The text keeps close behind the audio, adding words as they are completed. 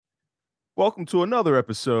Welcome to another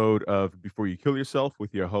episode of Before You Kill Yourself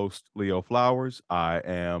with your host, Leo Flowers. I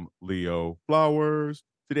am Leo Flowers.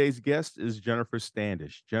 Today's guest is Jennifer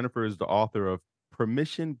Standish. Jennifer is the author of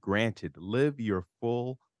Permission Granted: Live Your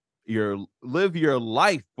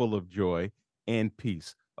Life Full of Joy and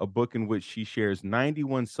Peace, a book in which she shares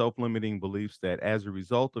 91 self-limiting beliefs that as a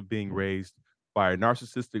result of being raised by a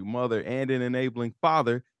narcissistic mother and an enabling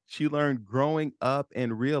father, she learned growing up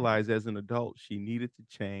and realized as an adult she needed to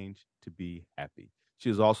change to be happy. She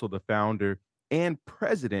is also the founder and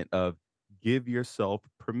president of Give Yourself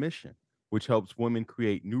Permission, which helps women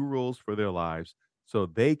create new rules for their lives so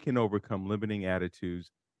they can overcome limiting attitudes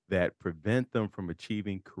that prevent them from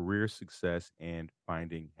achieving career success and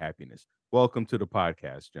finding happiness. Welcome to the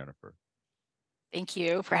podcast, Jennifer. Thank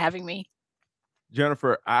you for having me.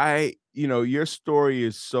 Jennifer, your story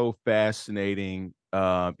is so fascinating.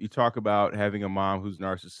 You talk about having a mom who's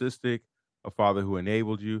narcissistic, a father who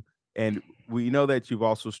enabled you, and we know that you've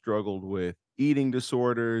also struggled with eating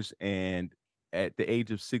disorders. And at the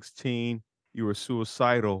age of 16, you were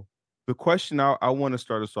suicidal. The question I want to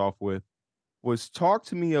start us off with was talk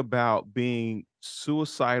to me about being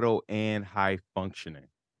suicidal and high functioning.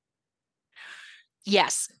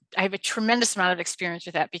 Yes, I have a tremendous amount of experience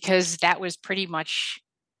with that because that was pretty much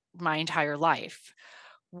my entire life.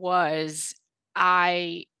 Was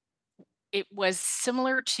I It was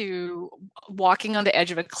similar to walking on the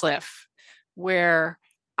edge of a cliff where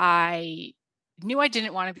I knew I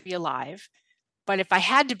didn't want to be alive, but if I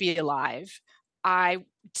had to be alive, I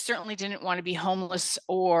certainly didn't want to be homeless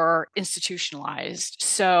or institutionalized.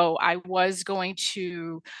 So I was going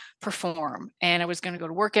to perform and I was going to go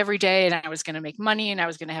to work every day and I was going to make money and I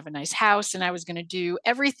was going to have a nice house and I was going to do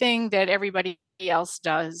everything that everybody else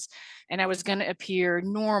does. And I was going to appear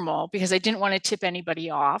normal because I didn't want to tip anybody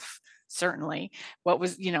off, certainly what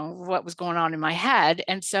was going on in my head.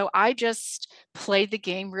 And so I just played the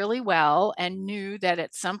game really well and knew that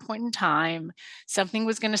at some point in time something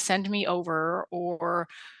was going to send me over. Or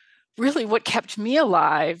really what kept me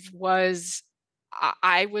alive was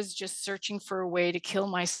I was just searching for a way to kill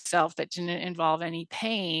myself that didn't involve any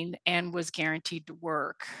pain and was guaranteed to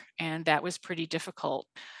work, and that was pretty difficult.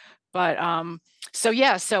 But so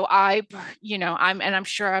yeah, so I'm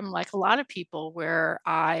sure I'm like a lot of people where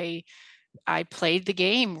I played the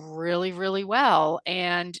game really, really well,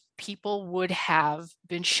 and people would have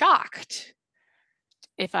been shocked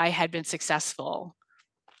if I had been successful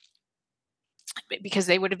because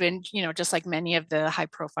they would have been, just like many of the high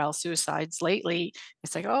profile suicides lately.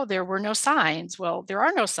 It's like, oh, there were no signs. Well, there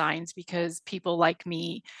are no signs because people like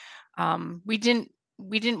me, we don't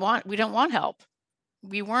want help.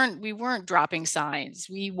 We weren't dropping signs.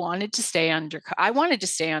 We wanted to stay under. I wanted to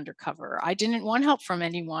stay undercover. I didn't want help from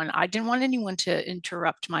anyone. I didn't want anyone to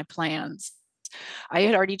interrupt my plans. I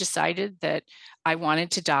had already decided that I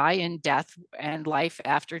wanted to die, and death and life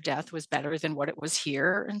after death was better than what it was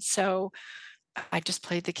here. And so I just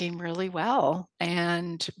played the game really well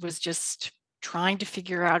and was just trying to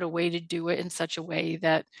figure out a way to do it in such a way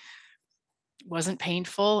that wasn't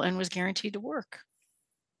painful and was guaranteed to work.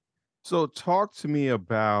 So, talk to me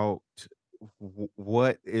about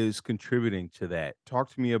what is contributing to that.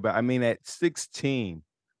 Talk to me about, I mean, at 16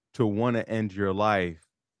 to want to end your life,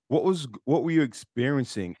 what were you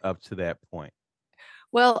experiencing up to that point?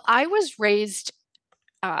 Well, I was raised,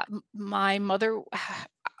 my mother,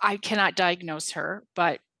 I cannot diagnose her,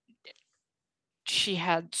 but she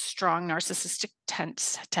had strong narcissistic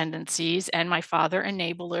tendencies, and my father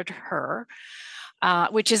enabled her,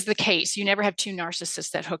 which is the case. You never have two narcissists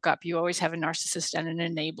that hook up. You always have a narcissist and an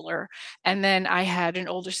enabler. And then I had an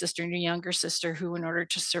older sister and a younger sister who, in order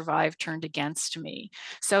to survive, turned against me.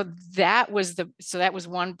 So that was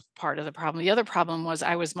one part of the problem. The other problem was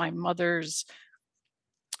I was my mother's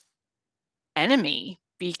enemy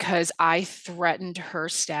because I threatened her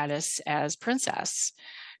status as princess.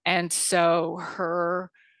 And so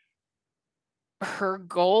her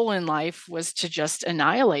goal in life was to just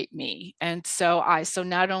annihilate me. And so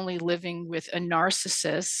not only living with a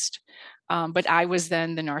narcissist, but I was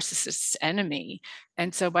then the narcissist's enemy.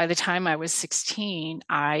 And so by the time I was 16,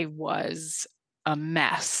 I was a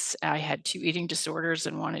mess. I had two eating disorders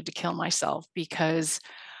and wanted to kill myself because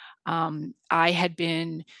I had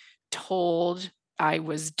been told I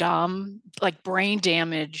was dumb, like brain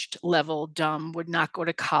damaged level dumb, would not go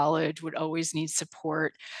to college, would always need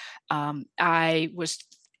support. I was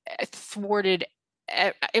thwarted.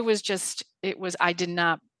 I did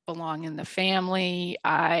not belong in the family.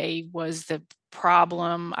 I was the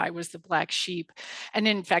problem. I was the black sheep. And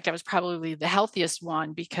in fact, I was probably the healthiest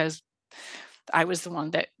one because I was the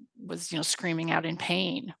one that was, screaming out in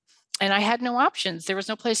pain. And I had no options. There was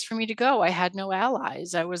no place for me to go. I had no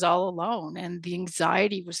allies. I was all alone, and the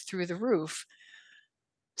anxiety was through the roof.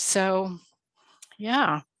 So,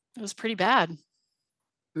 yeah, it was pretty bad.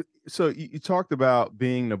 So you talked about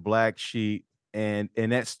being the black sheep, and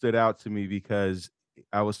that stood out to me because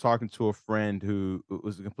I was talking to a friend who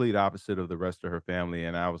was the complete opposite of the rest of her family,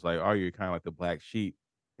 and I was like, "Oh, you're kind of like the black sheep,"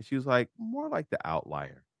 and she was like, "More like the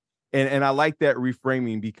outlier," and I like that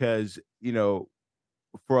reframing because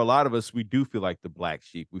for a lot of us, we do feel like the black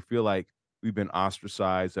sheep. We feel like we've been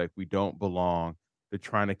ostracized, like we don't belong. They're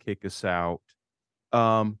trying to kick us out.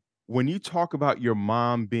 When you talk about your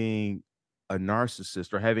mom being a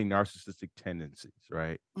narcissist or having narcissistic tendencies,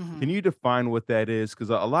 right? Can Mhm. you define what that is? Because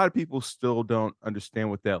a lot of people still don't understand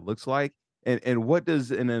what that looks like. And what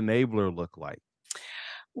does an enabler look like?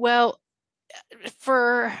 Well,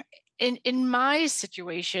 for in my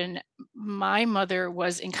situation, my mother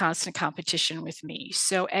was in constant competition with me.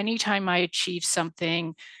 So anytime I achieved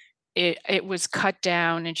something, it was cut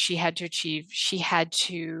down, and she had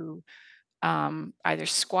to either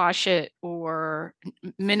squash it or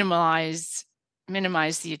minimize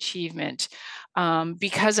the achievement.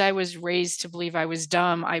 Because I was raised to believe I was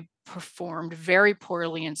dumb, I performed very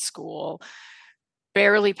poorly in school,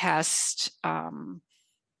 barely passed,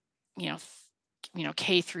 you know,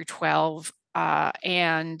 K through 12,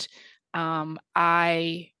 and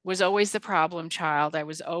I was always the problem child. I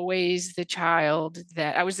was always the child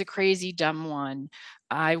that I was the crazy dumb one.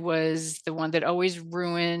 I was the one that always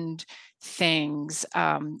ruined things.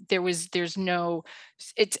 There's no,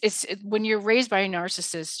 when you're raised by a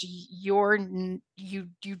narcissist,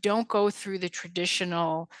 you don't go through the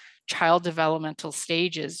traditional child developmental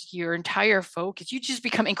stages. Your entire focus, you just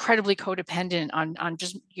become incredibly codependent on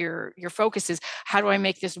just your focus is, how do I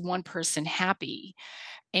make this one person happy?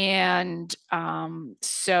 And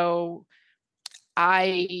so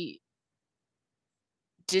I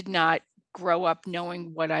did not grow up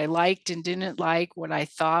knowing what I liked and didn't like, what I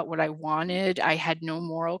thought, what I wanted. I had no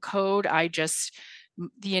moral code.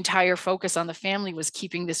 The entire focus on the family was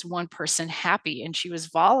keeping this one person happy, and she was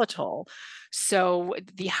volatile. So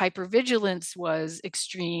the hypervigilance was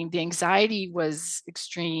extreme, the anxiety was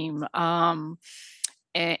extreme. And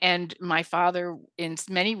my father, in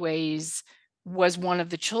many ways, was one of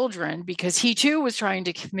the children, because he too was trying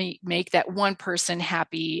to make that one person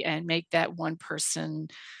happy and make that one person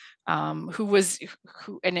who was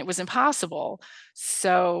who, and it was impossible.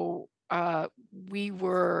 So we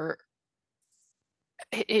were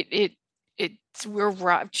it it it's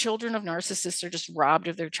we're children of narcissists are just robbed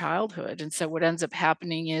of their childhood. And so what ends up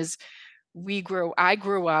happening is I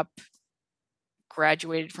grew up,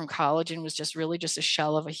 graduated from college, and was just really just a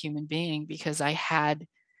shell of a human being, because I had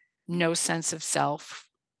no sense of self.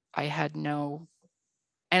 I had no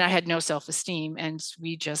and I had no self-esteem, and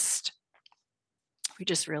we just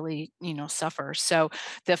really, suffer. So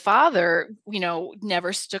the father,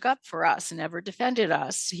 never stuck up for us, never defended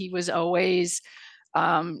us. He was always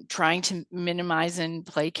trying to minimize and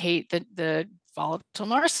placate the volatile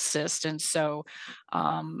narcissist. And so,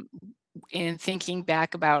 in thinking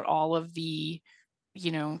back about all of the,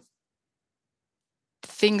 you know,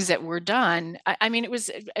 things that were done, I mean, it was,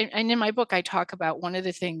 and in my book, I talk about one of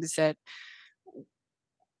the things that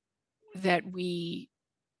we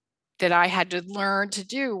that I had to learn to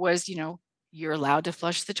do was, you're allowed to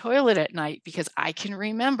flush the toilet at night, because I can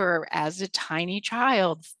remember as a tiny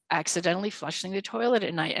child accidentally flushing the toilet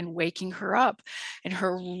at night and waking her up and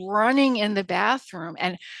her running in the bathroom.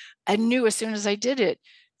 And I knew as soon as I did it,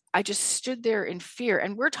 I just stood there in fear.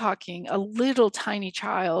 And we're talking a little tiny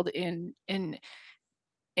child in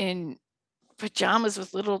pajamas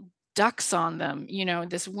with little ducks on them,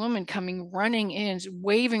 this woman coming running in,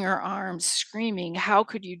 waving her arms, screaming, "How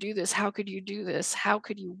could you do this? How could you do this? How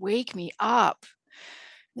could you wake me up?"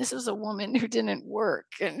 This was a woman who didn't work,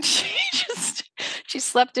 and she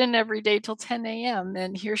slept in every day till 10 a.m.,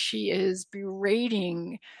 and here she is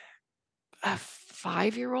berating a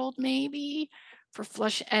 5-year-old maybe for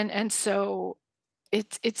flush. And so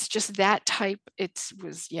it's just that type. It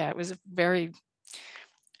was a very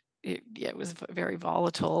it was very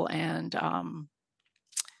volatile and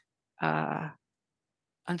uh,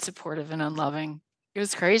 unsupportive and unloving. It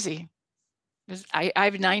was crazy. I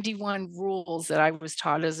have 91 rules that I was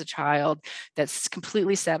taught as a child that's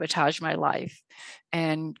completely sabotaged my life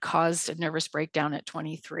and caused a nervous breakdown at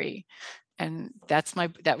 23. And that's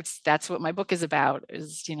what my book is about,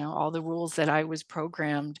 is, all the rules that I was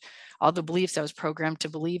programmed, all the beliefs I was programmed to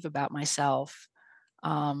believe about myself,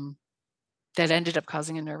 um, that ended up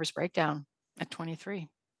causing a nervous breakdown at 23.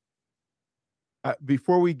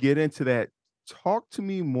 Before we get into that, talk to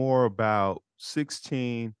me more about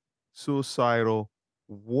 16 suicidal.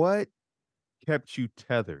 What kept you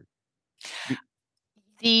tethered?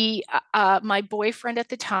 Be My boyfriend at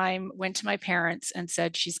the time went to my parents and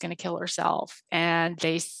said she's going to kill herself, and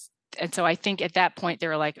so I think at that point they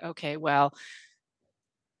were like, okay, well,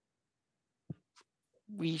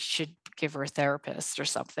 we should give her a therapist or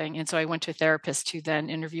something. And so I went to a therapist who then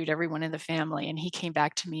interviewed everyone in the family, and he came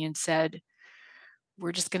back to me and said,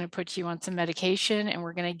 we're just going to put you on some medication and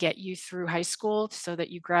we're going to get you through high school so that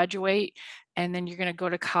you graduate, and then you're going to go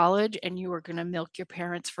to college and you are going to milk your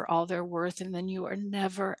parents for all they're worth, and then you are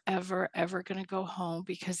never ever ever going to go home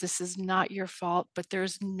because this is not your fault, but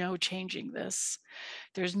there's no changing this.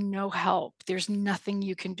 There's no help. There's nothing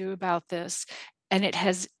you can do about this, and it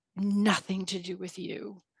has nothing to do with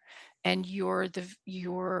you, and you're the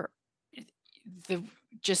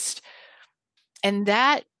just and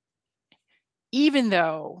that, even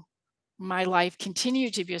though my life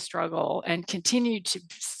continued to be a struggle and continued to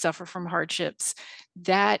suffer from hardships,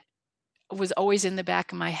 that was always in the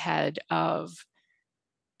back of my head of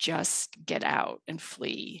just get out and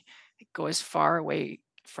flee, go as far away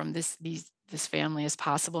from this family as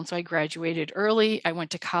possible. And so I graduated early. I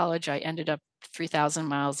went to college. I ended up 3,000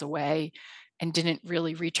 miles away and didn't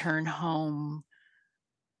really return home.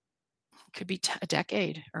 Could be a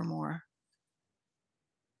decade or more.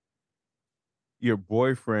 Your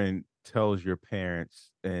boyfriend tells your parents,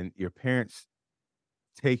 and your parents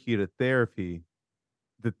take you to therapy.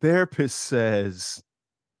 The therapist says,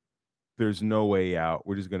 "There's no way out.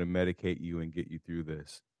 We're just gonna medicate you and get you through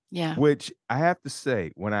this." Yeah, Which I have to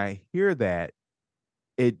say, when I hear that,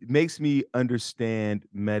 it makes me understand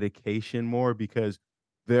medication more, because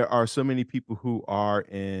there are so many people who are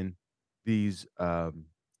in these,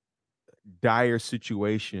 dire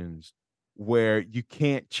situations where you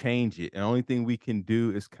can't change it, and the only thing we can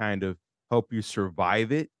do is kind of help you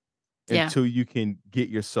survive it yeah, until you can get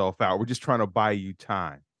yourself out. We're just trying to buy you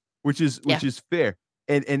time, yeah. which is fair,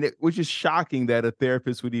 which is shocking that a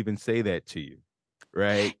therapist would even say that to you,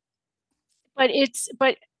 right? But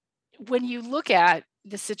when you look at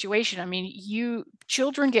the situation, I mean, you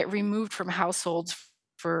children get removed from households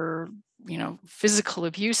for, physical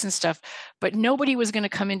abuse and stuff, but nobody was going to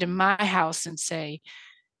come into my house and say,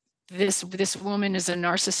 this woman is a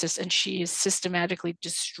narcissist and she is systematically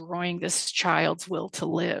destroying this child's will to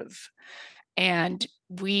live. And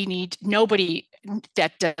we need nobody.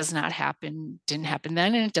 That does not happen, didn't happen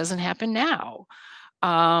then, and it doesn't happen now.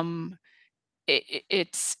 Um,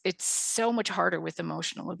 it's so much harder with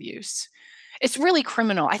emotional abuse. It's really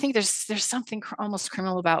criminal. I think there's something almost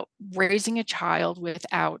criminal about raising a child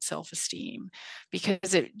without self-esteem,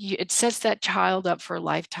 because it sets that child up for a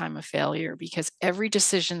lifetime of failure, because every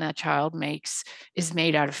decision that child makes is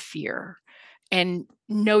made out of fear, and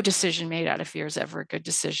no decision made out of fear is ever a good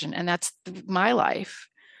decision. And that's my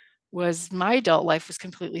adult life was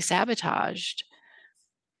completely sabotaged.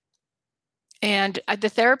 And I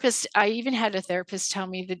even had a therapist tell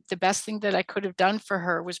me that the best thing that I could have done for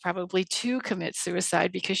her was probably to commit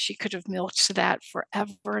suicide, because she could have milked that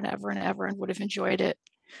forever and ever and ever and would have enjoyed it.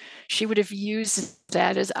 She would have used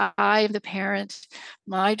that as, I am the parent,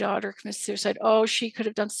 my daughter commits suicide. Oh, she could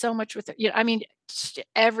have done so much with it. I mean,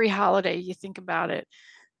 every holiday you think about it.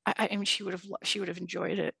 I mean, she would have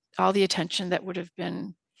enjoyed it. All the attention that would have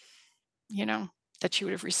been, you know, that she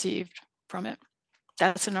would have received from it.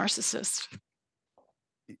 That's a narcissist.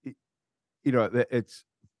 Y- it's,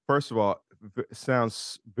 first of all,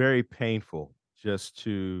 sounds very painful just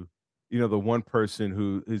to, the one person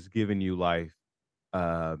who has given you life,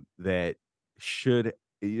 that should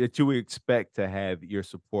that you would expect to have your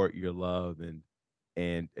support, your love,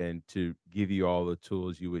 and to give you all the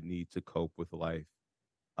tools you would need to cope with life.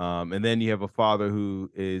 And then you have a father who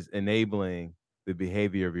is enabling the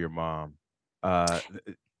behavior of your mom,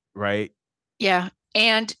 right? Yeah,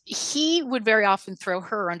 and he would very often throw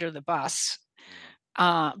her under the bus.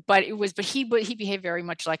 Mm. But he behaved very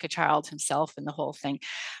much like a child himself in the whole thing.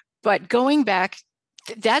 But going back,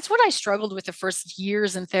 that's what I struggled with the first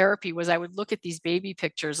years in therapy. Was I would look at these baby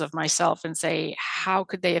pictures of myself and say, how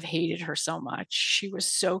could they have hated her so much? She was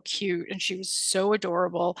so cute and she was so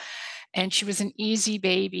adorable and she was an easy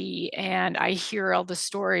baby. And I hear all the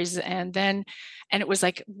stories, and it was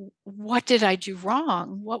like, what did I do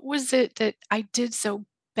wrong? What was it that I did so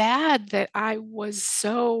bad that I was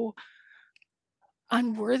so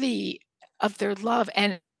unworthy of their love?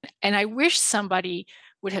 And I wish somebody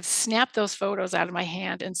would have snapped those photos out of my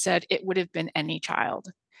hand and said it would have been any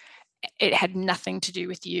child. It had nothing to do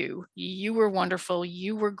with you. You were wonderful.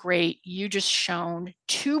 You were great. You just shone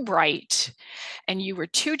too bright and you were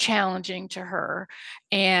too challenging to her.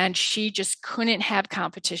 And she just couldn't have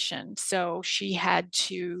competition. So she had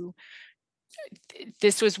to,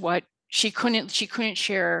 this was what she couldn't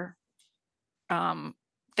share the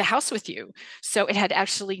house with you. So it had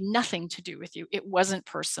actually nothing to do with you. It wasn't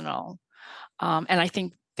personal. And I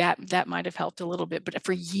think that might have helped a little bit. But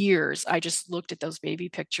for years, I just looked at those baby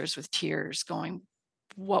pictures with tears, going,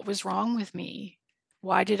 "What was wrong with me?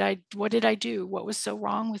 What did I do? What was so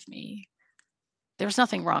wrong with me? There was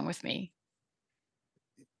nothing wrong with me."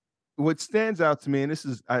 What stands out to me, and this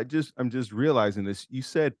is I'm just realizing this, you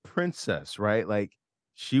said princess, right? Like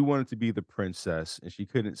she wanted to be the princess and she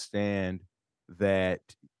couldn't stand that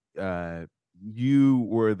uh you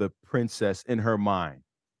were the princess in her mind.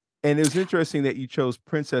 And it was interesting that you chose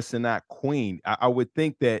princess and not queen. I would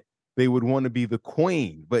think that they would want to be the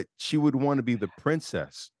queen, but she would want to be the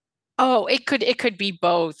princess. Oh, it could be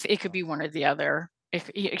both. It could be one or the other.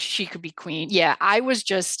 She could be queen. Yeah, I was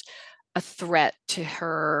just a threat to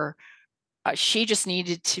her. She just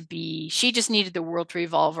needed the world to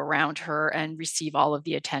revolve around her and receive all of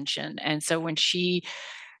the attention. And so when she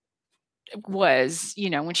was,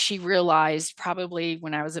 when she realized, probably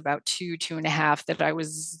when I was about 2.5, that I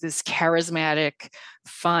was this charismatic,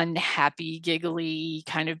 fun, happy, giggly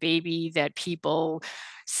kind of baby that people,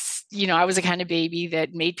 I was a kind of baby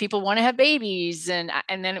that made people want to have babies. And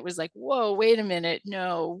then it was like, whoa, wait a minute.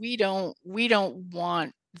 No, we don't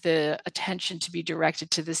want the attention to be directed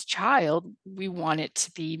to this child. We want it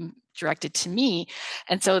to be directed to me.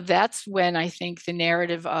 And so that's when I think the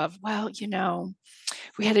narrative of, well,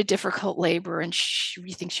 we had a difficult labor and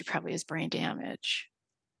we think she probably has brain damage,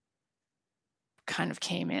 kind of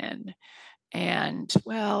came in. And,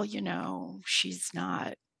 well, she's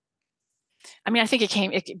not. I mean, I think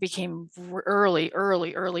it became early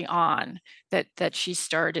on that she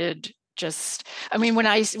started just, I mean,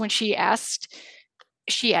 when she asked,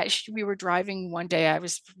 we were driving one day, I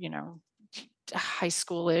was, high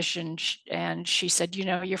schoolish, and she said,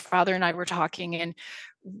 your father and I were talking, and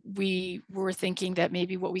we were thinking that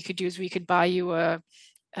maybe what we could do is we could buy you a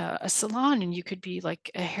salon and you could be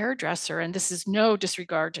like a hairdresser. And this is no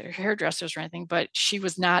disregard to hairdressers or anything, but she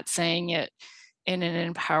was not saying it in an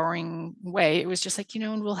empowering way. It was just like,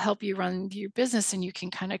 and we'll help you run your business and you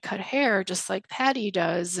can kind of cut hair just like Patty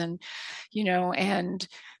does. And, and,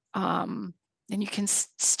 and you can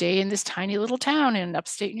stay in this tiny little town in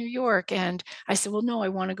upstate New York. And I said, well, no, I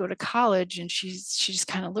want to go to college. And she just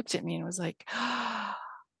kind of looked at me and was like, oh,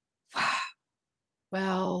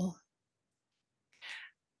 well,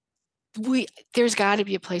 there's got to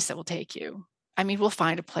be a place that will take you. I mean, we'll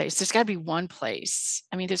find a place. There's got to be one place.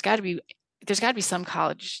 I mean, there's got to be some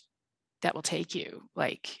college that will take you.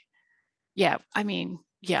 Like, yeah, I mean,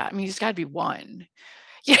 there's got to be one.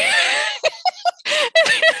 Yeah.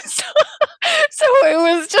 so, so it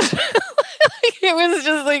was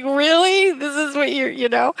just like, really, this is what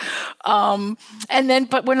and then,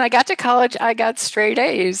 but when I got to college, I got straight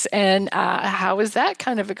A's. And how was that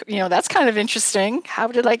kind of, that's kind of interesting. How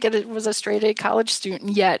did I get it? Was a straight A college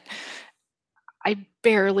student, yet I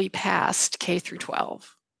barely passed K through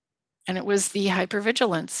 12. And it was the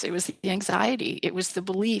hypervigilance, it was the anxiety, it was the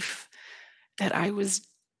belief that I was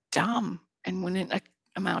dumb and wouldn't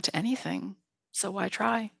amount to anything. So why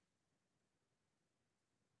try?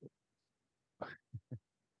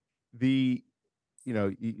 The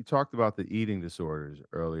you talked about the eating disorders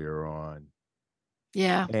earlier on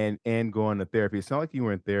Yeah. and going to therapy. It sounded like you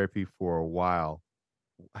were in therapy for a while.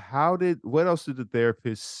 What else did the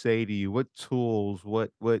therapist say to you? What tools,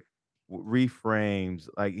 what reframes?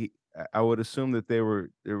 Like I would assume that there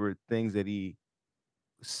were things that he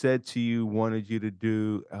said to you, wanted you to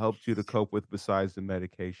do, helped you to cope with besides the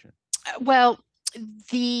medication. Well,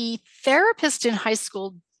 the therapist in high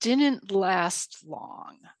school didn't last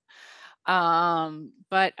long.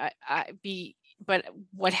 But but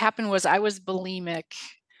what happened was I was bulimic,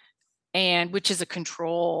 and which is a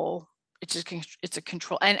control. It's a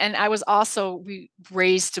control, and I was also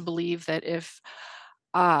raised to believe that if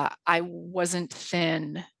I wasn't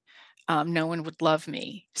thin, no one would love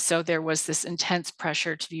me. So there was this intense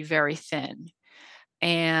pressure to be very thin.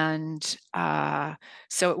 And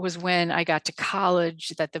so it was when I got to college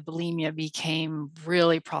that the bulimia became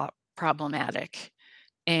really problematic.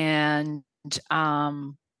 And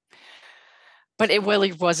but it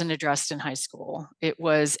really wasn't addressed in high school. It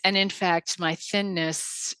was, and in fact, my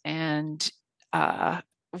thinness and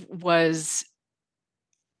was,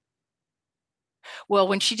 well,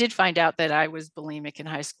 when she did find out that I was bulimic in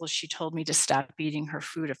high school, she told me to stop eating her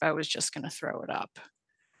food if I was just going to throw it up.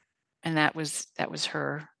 And that was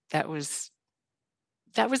her. That was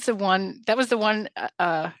the one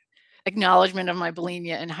acknowledgement of my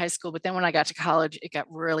bulimia in high school. But then when I got to college, it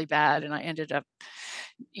got really bad, and I ended up,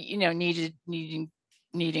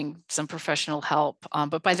 needing some professional help.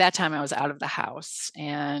 But by that time, I was out of the house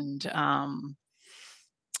and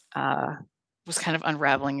uh, was kind of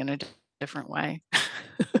unraveling in a different way.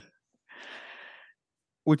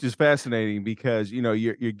 Which is fascinating because,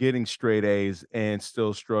 you're getting straight A's and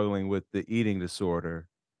still struggling with the eating disorder,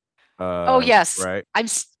 Oh yes, right?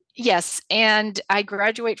 yes, and I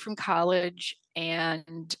graduate from college,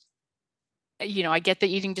 and I get the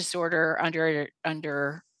eating disorder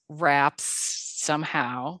under wraps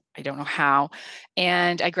somehow. I don't know how.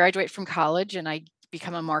 And I graduate from college and I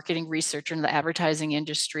become a marketing researcher in the advertising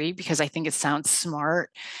industry because I think it sounds smart.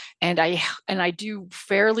 And I do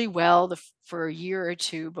fairly well for a year or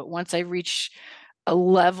two, but once I reach a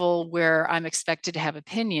level where I'm expected to have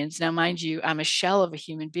opinions. Now, mind you, I'm a shell of a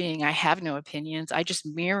human being. I have no opinions. I just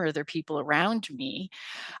mirror other people around me.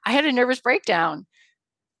 I had a nervous breakdown,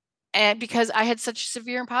 and because I had such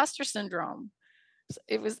severe imposter syndrome.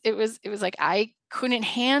 It was like I couldn't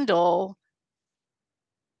handle.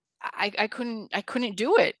 I couldn't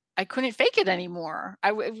do it. I couldn't fake it anymore.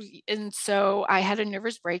 And so I had a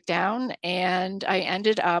nervous breakdown, and I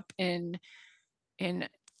ended up in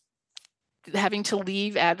having to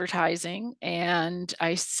leave advertising, and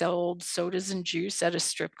I sold sodas and juice at a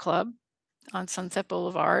strip club on Sunset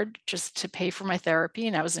Boulevard just to pay for my therapy.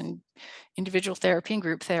 And I was in individual therapy and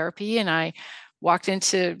group therapy. And I walked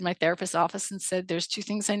into my therapist's office and said, "There's two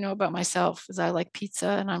things I know about myself, is I like pizza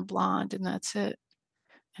and I'm blonde, and that's it."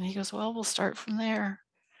 And he goes, "Well, we'll start from there."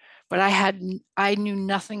 But I knew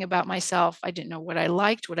nothing about myself. I didn't know what I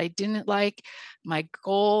liked, what I didn't like, my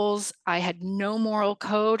goals. I had no moral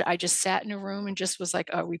code. I just sat in a room and just was like,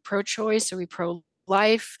 "Are we pro-choice? Are we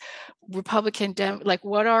pro-life? Republican? Like,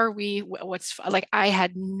 what are we? What's like?" I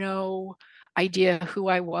had no idea who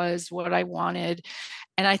I was, what I wanted.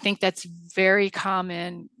 And I think that's very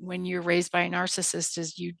common when you're raised by a narcissist,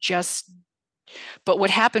 is you just. But what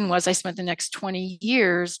happened was I spent the next 20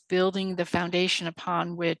 years building the foundation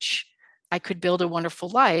upon which I could build a wonderful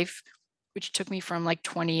life, which took me from like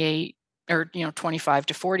 28 or 25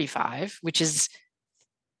 to 45, which is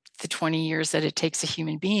the 20 years that it takes a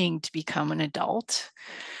human being to become an adult.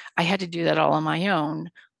 I had to do that all on my own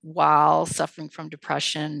while suffering from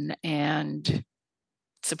depression and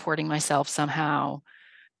supporting myself somehow.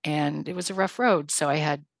 And it was a rough road. So I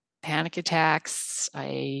had panic attacks.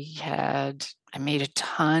 I made a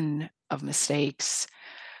ton of mistakes,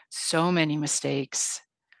 so many mistakes.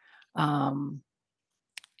 Um,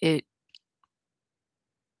 it,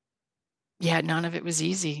 yeah, none of it was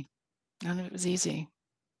easy. None of it was easy.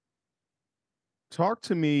 Talk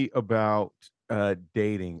to me about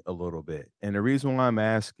dating a little bit. And the reason why I'm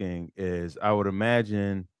asking is I would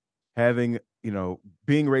imagine having,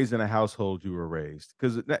 being raised in a household you were raised,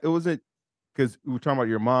 because it wasn't, because we were talking about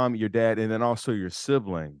your mom, your dad, and then also your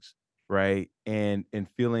siblings, right? And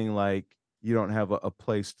feeling like you don't have a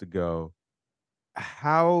place to go.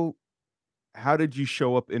 How how did you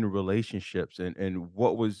show up in relationships, and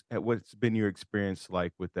what's been your experience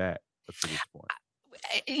like with that up to this point?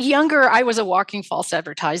 Younger, I was a walking false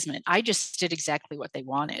advertisement. I just did exactly what they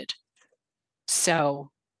wanted.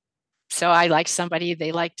 So, so I liked somebody,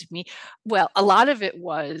 they liked me. Well, a lot of it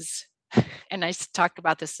was, and I talked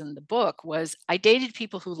about this in the book, was I dated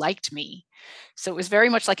people who liked me. So it was very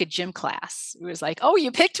much like a gym class. It was like, "Oh,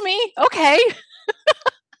 you picked me? Okay,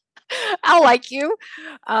 I'll like you."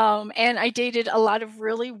 And I dated a lot of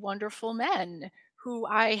really wonderful men who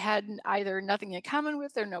I had either nothing in common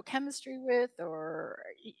with, or no chemistry with, or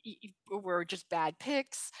were just bad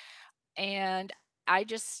picks. And I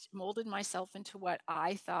just molded myself into what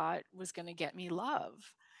I thought was going to get me love.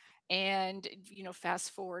 And,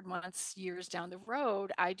 fast forward months, years down the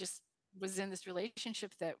road, I just was in this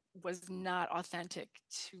relationship that was not authentic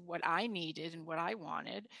to what I needed and what I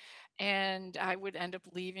wanted. And I would end up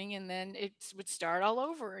leaving, and then it would start all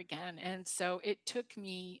over again. And so it took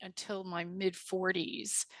me until my mid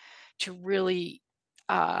 40s to really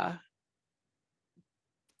uh,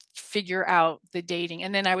 figure out the dating.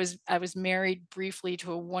 And then I was married briefly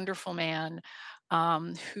to a wonderful man,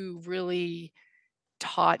 who really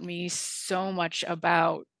taught me so much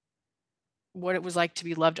about what it was like to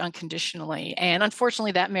be loved unconditionally. And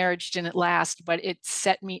unfortunately, that marriage didn't last, but it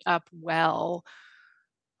set me up well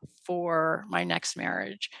for my next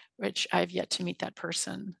marriage, which I've yet to meet that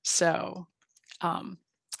person. So um,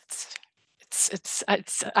 it's,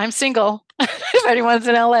 I'm single. If anyone's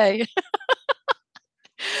in LA.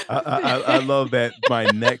 I love that. My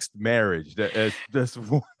next marriage. That's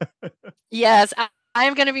Yes, I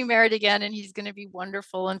am gonna be married again, and he's gonna be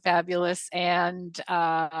wonderful and fabulous, and,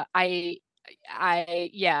 yeah,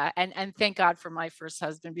 and thank God for my first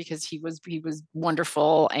husband because he was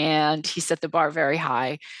wonderful, and he set the bar very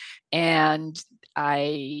high, and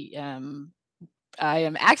I am I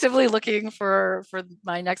am actively looking for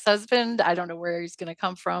my next husband. I don't know where he's gonna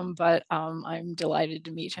come from, but, I'm delighted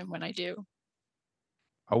to meet him when I do.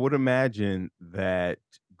 I would imagine that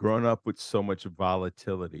growing up with so much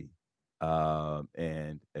volatility,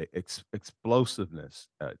 and explosiveness,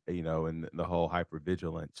 and the whole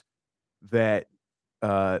hypervigilance, that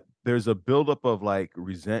there's a buildup of like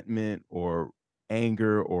resentment or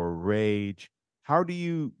anger or rage. How do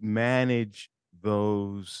you manage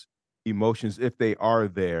those emotions if they are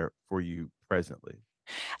there for you presently?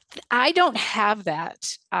 I don't have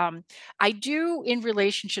that. I do in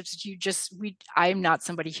relationships. I'm not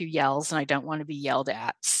somebody who yells, and I don't want to be yelled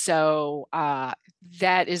at. So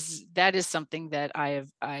that is something that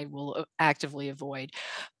I will actively avoid.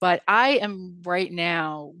 But I am right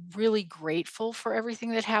now really grateful for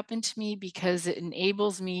everything that happened to me because it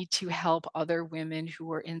enables me to help other women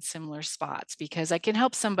who are in similar spots. Because I can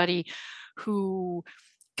help somebody who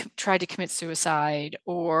tried to commit suicide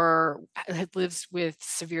or lives with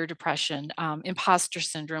severe depression, imposter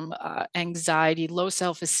syndrome, anxiety, low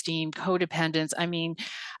self esteem, codependence. I mean,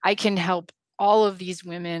 I can help all of these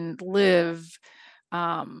women live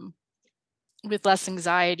um, with less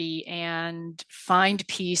anxiety and find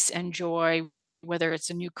peace and joy, whether it's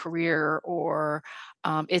a new career or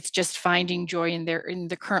it's just finding joy in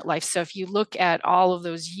the current life. So if you look at all of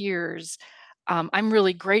those years, I'm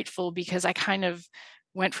really grateful because I kind of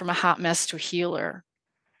went from a hot mess to a healer.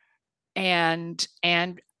 And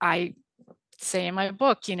I say in my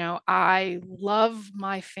book, I love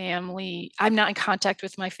my family. I'm not in contact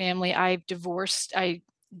with my family. I divorced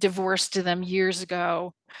them years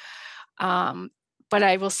ago. Um, but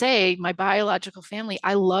I will say, my biological family,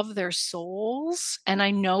 I love their souls, and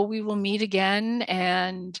I know we will meet again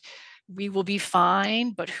and we will be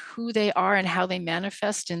fine. But who they are and how they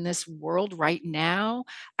manifest in this world right now,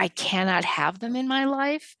 I cannot have them in my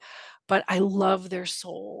life, but I love their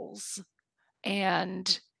souls,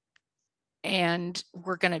 and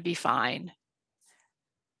we're going to be fine.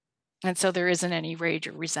 And so there isn't any rage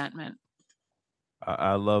or resentment.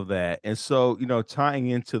 I love that. And so, tying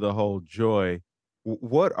into the whole joy,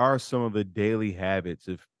 what are some of the daily habits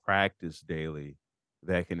if practiced daily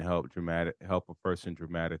that can help a person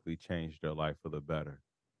dramatically change their life for the better?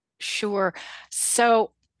 Sure.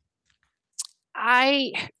 So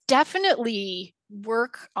I definitely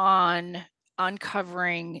work on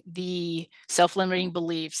uncovering the self-limiting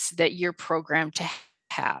beliefs that you're programmed to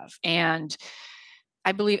have. And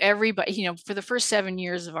I believe everybody, for the first 7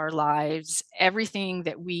 years of our lives, everything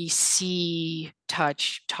that we see,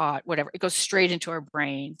 touch, taught, whatever, it goes straight into our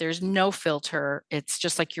brain. There's no filter. It's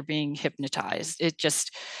just like you're being hypnotized.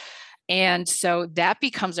 And so that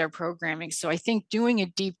becomes our programming. So I think doing a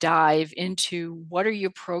deep dive into what are you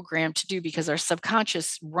programmed to do, because our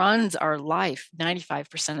subconscious runs our life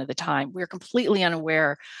 95% of the time. We're completely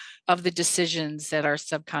unaware of the decisions that our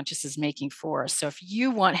subconscious is making for us. So if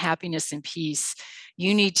you want happiness and peace,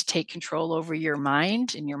 you need to take control over your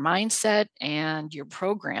mind and your mindset and your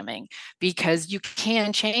programming, because you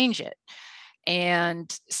can change it.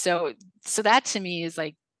 And so that to me is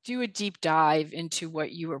like, do a deep dive into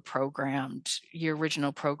what you were programmed, your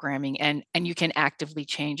original programming, and you can actively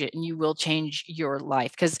change it, and you will change your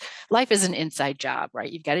life, because life is an inside job,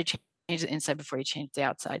 right? You've got to change the inside before you change the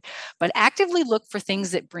outside. But actively look for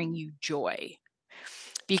things that bring you joy,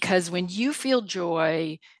 because when you feel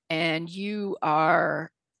joy and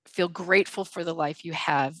feel grateful for the life you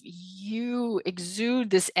have, you exude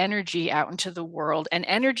this energy out into the world, and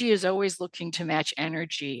energy is always looking to match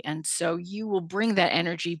energy, and so you will bring that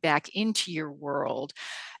energy back into your world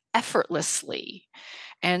effortlessly.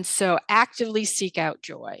 And so actively seek out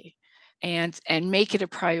joy, and make it a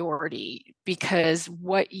priority, because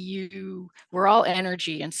we're all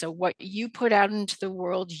energy, and so what you put out into the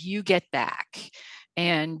world, you get back.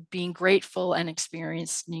 And being grateful and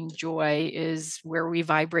experiencing joy is where we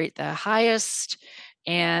vibrate the highest,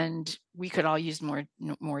 and we could all use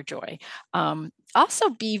more joy. Also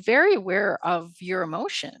be very aware of your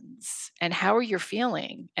emotions and how you're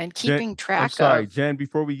feeling, and Jen, keeping I'm track sorry, of. Jen,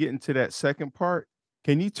 before we get into that second part,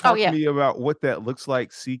 can you Oh talk to yeah. me about what that looks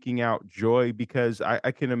like seeking out joy? Because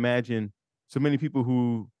I can imagine so many people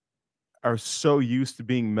who are so used to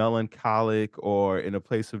being melancholic or in a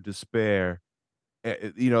place of despair,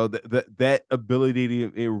 that ability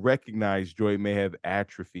to recognize joy may have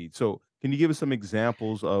atrophied. So Can you give us some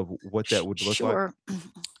examples of what that would look like? Sure.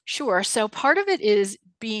 Sure. So part of it is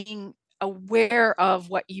being aware of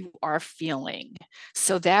what you are feeling.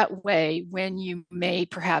 So that way, when you may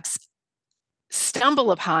perhaps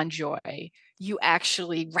stumble upon joy, you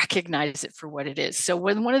actually recognize it for what it is. So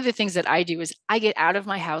one of the things that I do is I get out of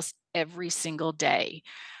my house every single day.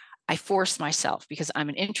 I force myself because I'm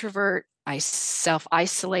an introvert. I self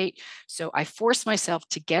isolate. So I force myself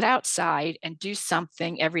to get outside and do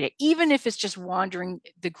something every day, even if it's just wandering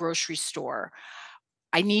the grocery store.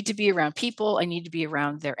 I need to be around people. I need to be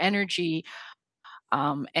around their energy.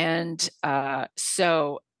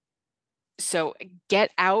 So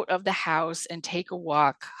get out of the house and take a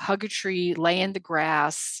walk, hug a tree, lay in the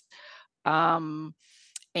grass. Um,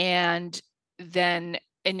 and then,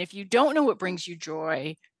 and if you don't know what brings you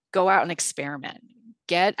joy, go out and experiment.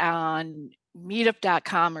 Get on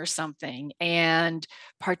meetup.com or something and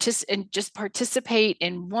just participate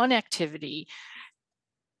in one activity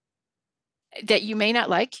that you may not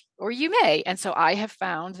like, or you may. And so I have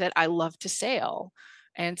found that I love to sail.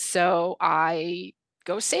 And so I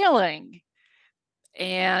go sailing,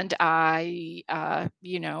 and I found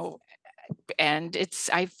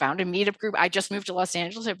a meetup group. I just moved to Los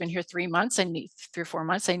Angeles. I've been here 3 months. I need 3 or 4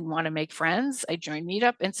 months. I want to make friends. I joined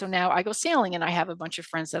meetup. And so now I go sailing, and I have a bunch of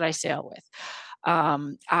friends that I sail with.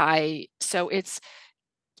 So it's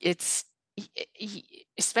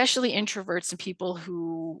especially introverts and people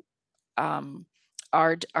who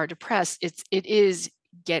are depressed. It is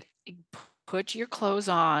get put your clothes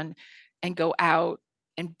on and go out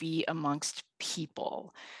and be amongst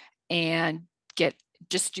people, and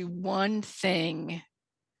just do one thing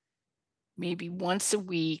maybe once a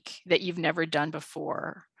week that you've never done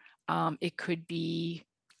before. It could be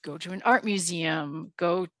go to an art museum,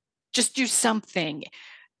 just do something.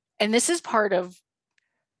 And this is part of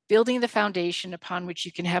building the foundation upon which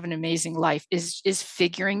you can have an amazing life, is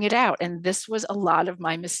figuring it out. And this was a lot of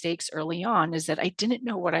my mistakes early on, is that I didn't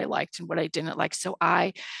know what I liked and what I didn't like. So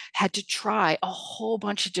I had to try a whole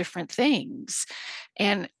bunch of different things.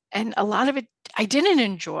 And a lot of it I didn't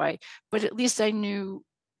enjoy, but at least I knew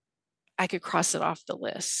I could cross it off the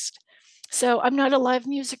list. So I'm not a live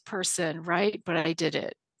music person, right? But I did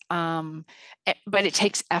it. But it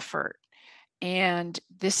takes effort. And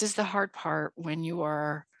this is the hard part when you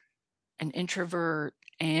are an introvert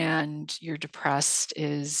and you're depressed,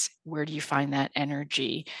 is where do you find that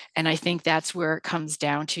energy? And I think that's where it comes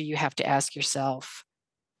down to. You have to ask yourself,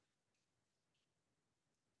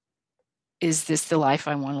 is this the life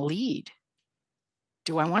I want to lead?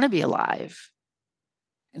 Do I want to be alive?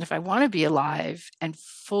 And if I want to be alive and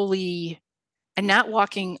fully, and not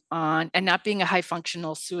walking on and not being a high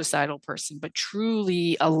functional suicidal person, but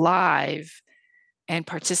truly alive and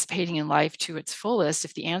participating in life to its fullest,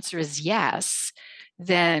 if the answer is yes,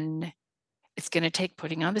 then it's going to take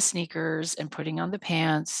putting on the sneakers and putting on the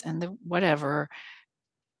pants and the whatever,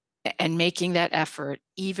 and making that effort,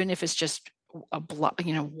 even if it's just a block,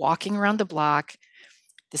 walking around the block.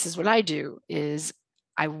 This is what I do: is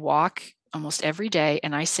I walk almost every day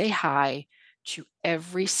and I say hi to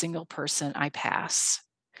every single person I pass.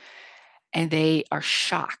 And they are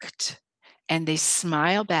shocked and they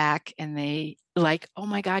smile back and they like, oh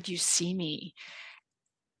my God, you see me.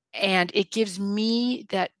 And it gives me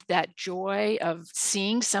that joy of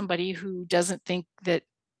seeing somebody who doesn't think that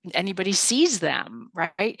anybody sees them,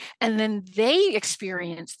 right? And then they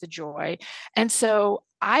experience the joy. And so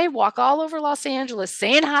I walk all over Los Angeles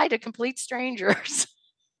saying hi to complete strangers.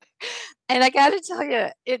 And I got to tell you,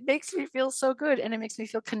 it makes me feel so good, and it makes me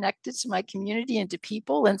feel connected to my community and to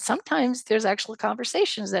people. And sometimes there's actual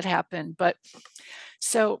conversations that happen. But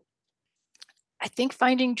so I think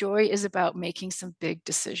finding joy is about making some big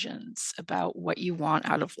decisions about what you want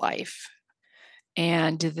out of life,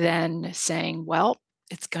 and then saying, well,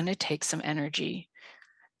 it's going to take some energy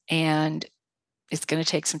and it's going to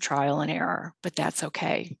take some trial and error, but that's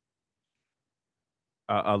okay.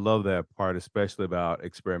 I love that part, especially about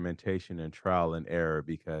experimentation and trial and error,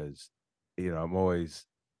 because I'm always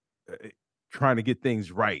uh, trying to get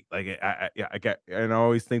things right. Like yeah, I got, and I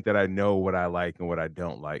always think that I know what I like and what I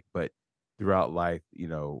don't like, but throughout life,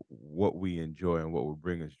 what we enjoy and what will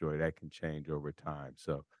bring us joy, that can change over time.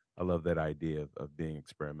 So I love that idea of being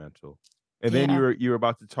experimental. And then Yeah. you're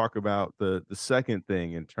about to talk about the second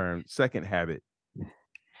thing, second habit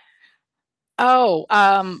Oh,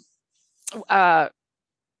 uh,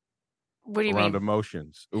 what do you around mean?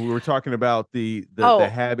 emotions. We were talking about the Oh,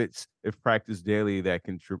 habits, if practiced daily, that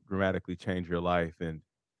can dramatically change your life. And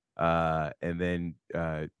then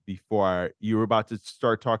you were about to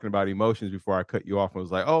start talking about emotions before I cut you off. I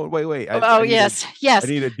was like, oh, wait, oh, I need a yes, yes.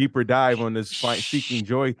 deeper dive on this seeking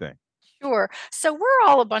joy thing. Sure. So we're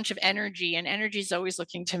all a bunch of energy, and energy is always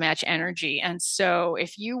looking to match energy. And so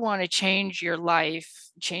if you want to change your life,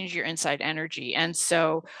 change your inside energy. And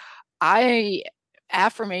so I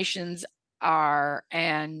affirmations are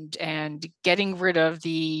and getting rid of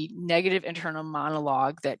the negative internal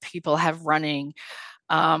monologue that people have running,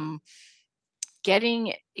 um,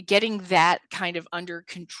 getting that kind of under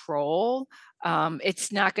control.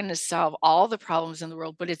 It's not going to solve all the problems in the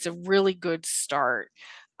world, but it's a really good start.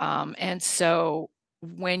 And so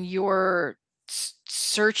when you're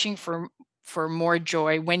searching for more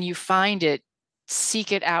joy, when you find it,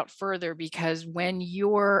 seek it out further, because when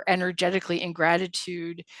you're energetically in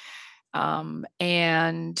gratitude,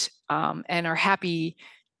 and are happy,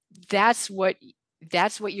 that's what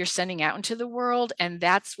you're sending out into the world, and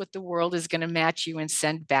that's what the world is going to match you and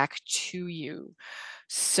send back to you.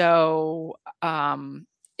 So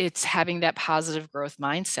it's having that positive growth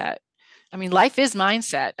mindset. I mean, life is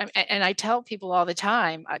mindset. And I tell people all the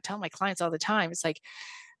time, I tell my clients all the time, it's like,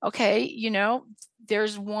 okay,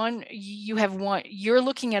 there's one, you have one, you're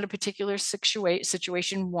looking at a particular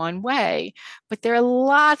situation one way, but there are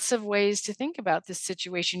lots of ways to think about this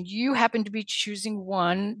situation. You happen to be choosing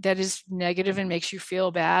one that is negative and makes you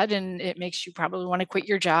feel bad, and it makes you probably want to quit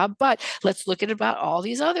your job, but let's look at about all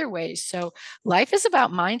these other ways. So life is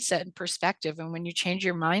about mindset and perspective. And when you change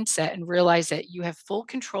your mindset and realize that you have full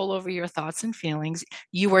control over your thoughts and feelings,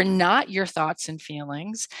 you are not your thoughts and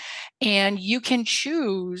feelings, and you can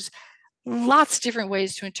choose lots of different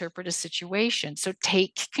ways to interpret a situation. So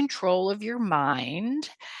take control of your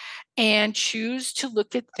mind and choose to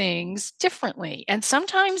look at things differently. And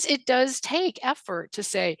sometimes it does take effort to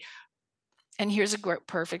say, and here's a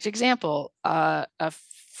perfect example. A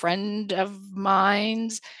friend of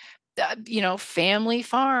mine's family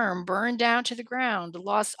farm burned down to the ground,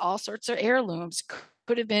 lost all sorts of heirlooms.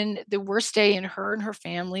 Could have been the worst day in her and her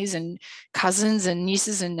families and cousins and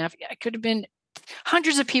nieces and nephews. It could have been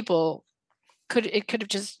hundreds of people. It could have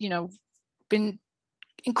just been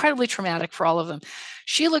incredibly traumatic for all of them.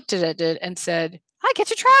 She looked at it and said, I get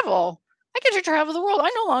to travel. I get to travel the world. I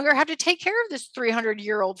no longer have to take care of this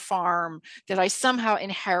 300-year-old farm that I somehow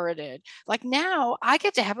inherited. Like, now I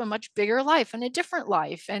get to have a much bigger life and a different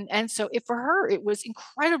life. And so if for her, it was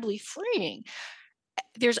incredibly freeing.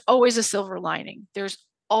 There's always a silver lining. There's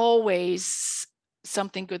always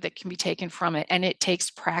something good that can be taken from it. And it takes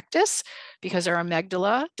practice, because our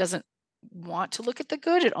amygdala doesn't want to look at the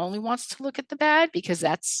good. It only wants to look at the bad, because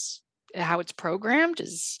that's how it's programmed.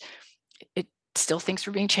 Is it still thinks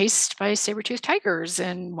we're being chased by saber-toothed tigers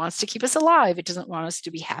and wants to keep us alive. It doesn't want us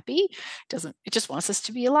to be happy. It just wants us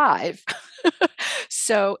to be alive.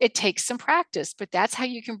 So it takes some practice, but that's how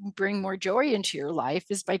you can bring more joy into your life,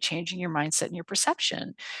 is by changing your mindset and your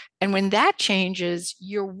perception. And when that changes,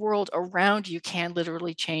 your world around you can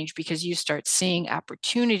literally change, because you start seeing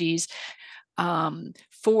opportunities,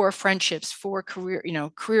 for friendships, for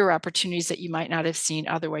career opportunities that you might not have seen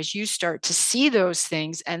otherwise. You start to see those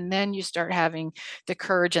things, and then you start having the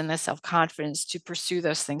courage and the self-confidence to pursue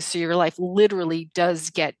those things. So your life literally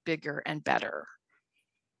does get bigger and better.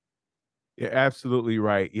 You're absolutely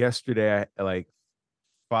right. Yesterday, like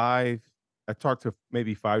 5 I talked to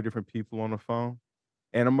maybe 5 different people on the phone,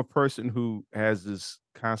 and I'm a person who has this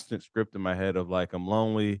constant script in my head of, like, I'm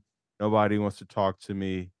lonely, nobody wants to talk to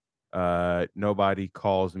me, nobody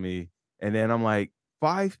calls me, and then I'm like,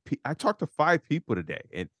 I talked to 5 people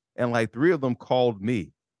today, and, like, 3 of them called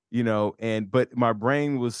me, and but my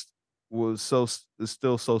brain was is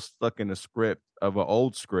still so stuck in the script of an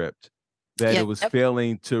old script that it Yep. was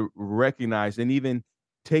failing to recognize and even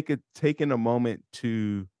taking a moment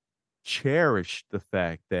to cherish the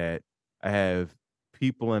fact that I have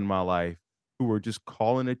people in my life who are just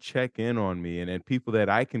calling to check in on me, and then people that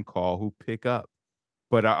I can call who pick up.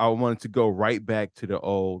 But I wanted to go right back to the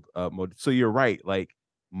old mode. So you're right. Like,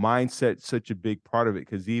 mindset's such a big part of it,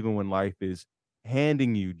 because even when life is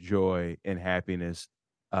handing you joy and happiness,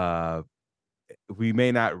 uh, we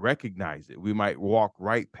may not recognize it. We might walk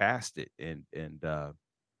right past it, and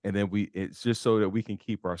then it's just so that we can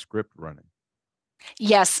keep our script running.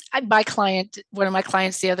 Yes, one of my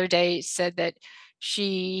clients the other day said that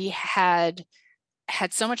she had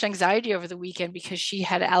so much anxiety over the weekend because she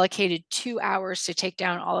had allocated 2 hours to take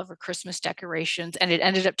down all of her Christmas decorations, and it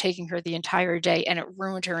ended up taking her the entire day, and it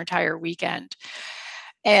ruined her entire weekend.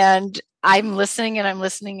 And I'm listening and I'm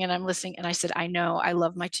listening and I'm listening. And I said, I know, I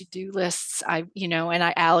love my to-do lists. And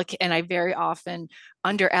I allocate, and I very often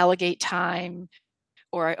under allocate time,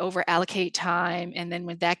 or I over allocate time. And then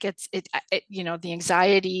when that gets the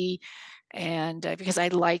anxiety, and because I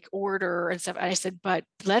like order and stuff, I said, but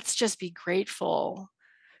let's just be grateful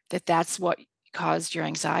that that's what caused your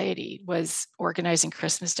anxiety was organizing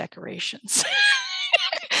Christmas decorations.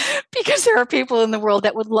 Because there are people in the world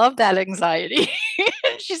that would love that anxiety.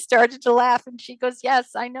 She started to laugh and she goes,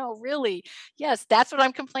 yes, I know, really. Yes, that's what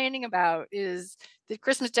I'm complaining about is the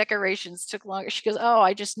Christmas decorations took longer. She goes, oh,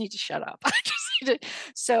 I just need to shut up. I just need to.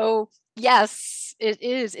 So yes, it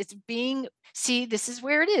is. It's being, see, this is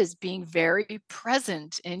where it is, being very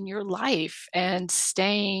present in your life and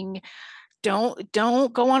staying, don't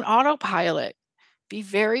go on autopilot. Be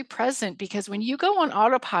very present, because when you go on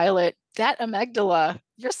autopilot, that amygdala,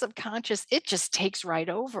 your subconscious, it just takes right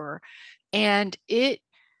over. And it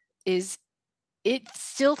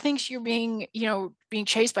still thinks you're being, being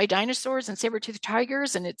chased by dinosaurs and saber-toothed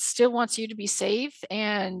tigers, and it still wants you to be safe.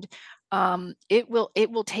 And it will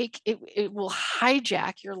hijack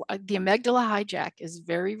your, the amygdala hijack is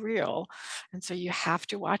very real. And so you have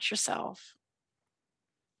to watch yourself.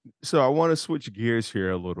 So I want to switch gears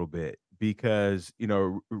here a little bit because,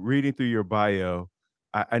 reading through your bio,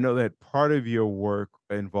 I know that part of your work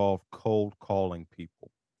involved cold calling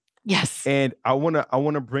people. Yes. And I want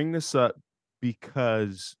to bring this up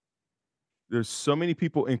because there's so many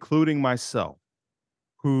people, including myself,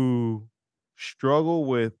 who struggle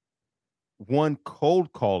with one,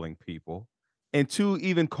 cold calling people, and two,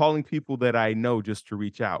 even calling people that I know just to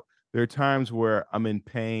reach out. There are times where I'm in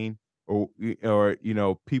pain, or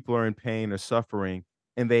people are in pain or suffering,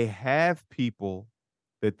 and they have people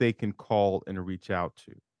that they can call and reach out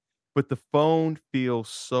to. But the phone feels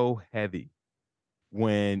so heavy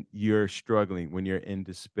when you're struggling, when you're in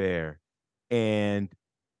despair. And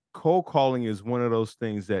cold calling is one of those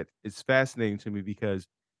things that is fascinating to me because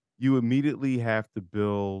you immediately have to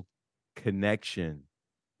build connection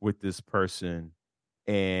with this person.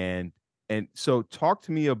 And so talk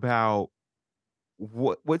to me about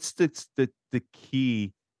what's the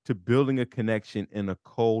key to building a connection in a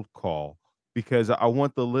cold call, because I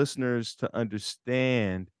want the listeners to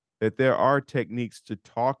understand that there are techniques to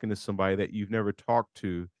talking to somebody that you've never talked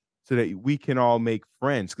to, so that we can all make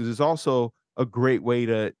friends, because it's also a great way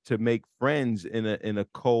to make friends in a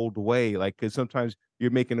cold way, like, because sometimes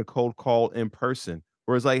you're making a cold call in person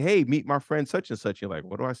where it's like, hey, meet my friend such and such. You're like,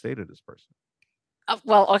 what do I say to this person?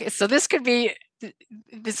 Well, okay, so this could be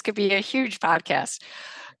a huge podcast.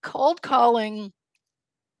 Cold calling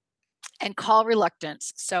and call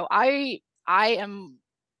reluctance. So I am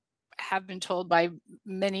have been told by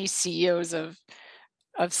many CEOs of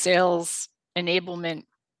sales enablement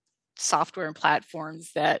software and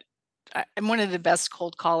platforms that I'm one of the best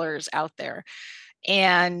cold callers out there.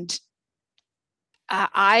 And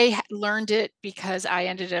I learned it because I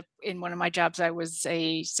ended up in one of my jobs. I was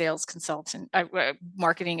a sales consultant,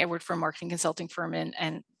 marketing. I worked for a marketing consulting firm,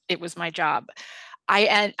 and it was my job.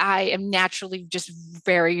 I am naturally just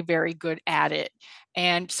very, very good at it.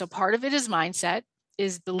 And so part of it is mindset,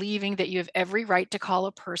 is believing that you have every right to call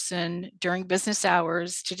a person during business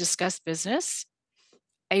hours to discuss business.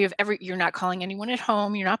 You're not calling anyone at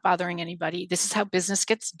home, you're not bothering anybody. This is how business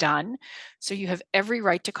gets done. So you have every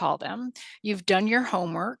right to call them. You've done your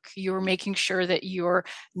homework. You're making sure that you're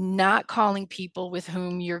not calling people with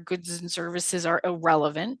whom your goods and services are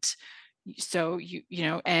irrelevant. So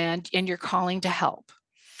and you're calling to help.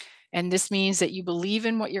 And this means that you believe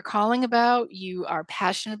in what you're calling about, you are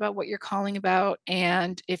passionate about what you're calling about,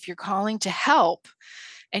 and if you're calling to help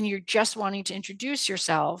and you're just wanting to introduce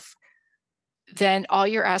yourself, then all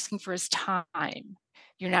you're asking for is time.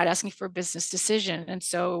 You're not asking for a business decision. And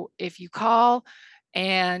so if you call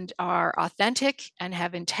and are authentic and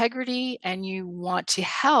have integrity and you want to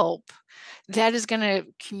help, that is going to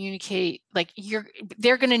communicate, like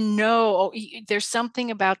they're going to know, there's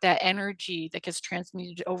something about that energy that gets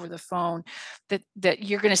transmitted over the phone that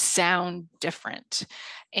you're going to sound different.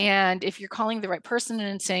 And if you're calling the right person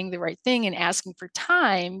and saying the right thing and asking for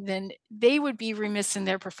time, then they would be remiss in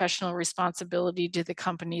their professional responsibility to the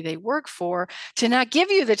company they work for to not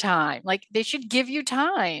give you the time. Like, they should give you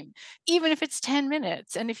time, even if it's 10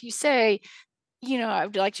 minutes. And if you say, I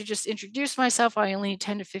would like to just introduce myself, I only need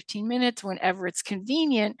 10 to 15 minutes whenever it's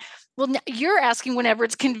convenient. Well, you're asking whenever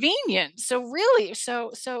it's convenient. So really, so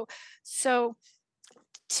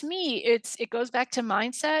to me, it goes back to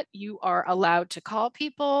mindset. You are allowed to call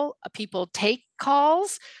people. People take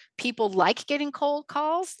calls. People like getting cold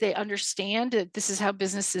calls. They understand that this is how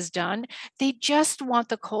business is done. They just want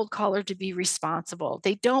the cold caller to be responsible.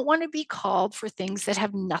 They don't want to be called for things that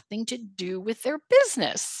have nothing to do with their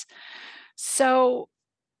business. So,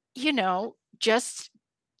 just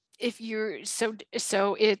if you're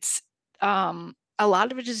so it's a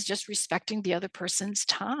lot of it is just respecting the other person's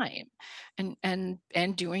time and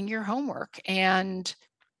doing your homework. And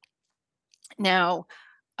now,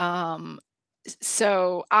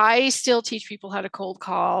 So I still teach people how to cold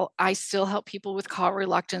call. I still help people with call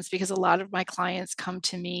reluctance because a lot of my clients come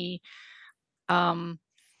to me, um,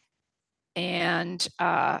 and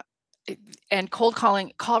cold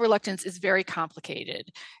calling, call reluctance is very complicated.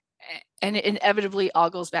 And it inevitably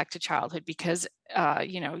all goes back to childhood because,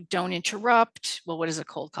 don't interrupt. Well, what is a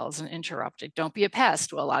cold call? Is an interrupted. Don't be a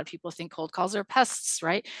pest. Well, a lot of people think cold calls are pests,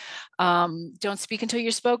 right? Don't speak until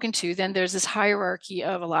you're spoken to. Then there's this hierarchy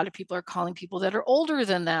of a lot of people are calling people that are older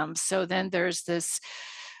than them. So then there's this,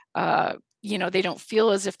 they don't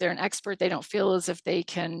feel as if they're an expert. They don't feel as if they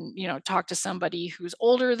can, talk to somebody who's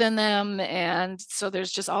older than them. And so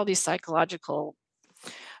there's just all these psychological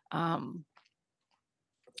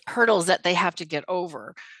hurdles that they have to get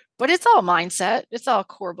over. But it's all mindset. It's all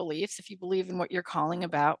core beliefs. If you believe in what you're calling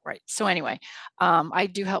about, right? So anyway, I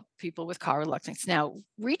do help people with call reluctance. Now,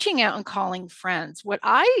 reaching out and calling friends. What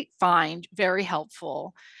I find very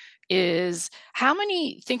helpful is how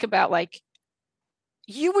many think about, like,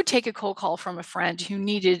 you would take a cold call from a friend who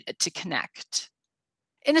needed to connect.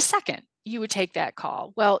 In a second, you would take that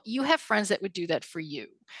call. Well, you have friends that would do that for you.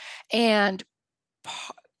 And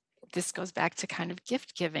this goes back to kind of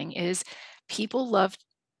gift giving, is people love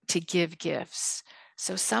to give gifts.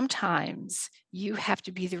 So sometimes you have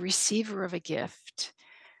to be the receiver of a gift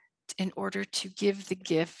in order to give the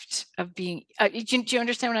gift of being, do you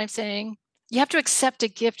understand what I'm saying? You have to accept a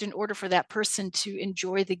gift in order for that person to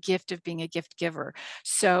enjoy the gift of being a gift giver.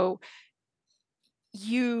 So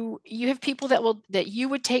you have people that you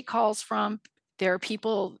would take calls from. There are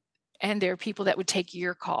people that would take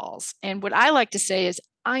your calls. And what I like to say is,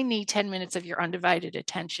 I need 10 minutes of your undivided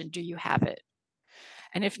attention. Do you have it?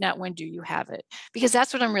 And if not, when do you have it? Because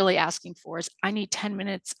that's what I'm really asking for, is I need 10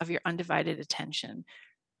 minutes of your undivided attention.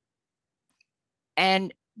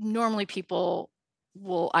 And normally people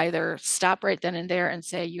will either stop right then and there and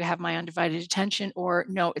say, you have my undivided attention, or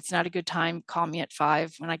no, it's not a good time. Call me at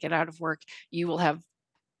 5 when I get out of work. You will have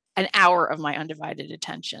an hour of my undivided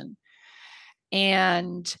attention.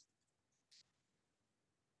 And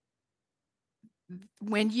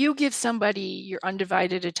when you give somebody your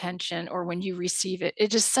undivided attention, or when you receive it,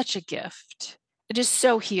 it is such a gift. It is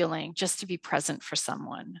so healing just to be present for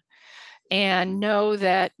someone. And know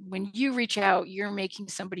that when you reach out, you're making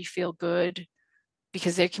somebody feel good,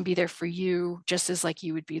 because they can be there for you just as like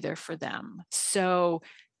you would be there for them. So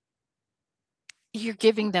you're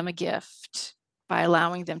giving them a gift by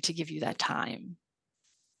allowing them to give you that time,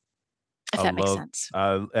 if I that makes love sense.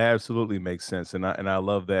 absolutely makes sense, and I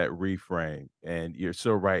love that reframe, and you're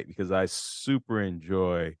so right because I super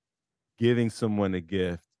enjoy giving someone a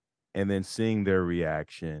gift and then seeing their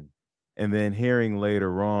reaction, and then hearing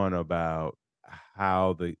later on about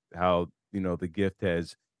how the gift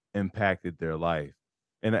has impacted their life.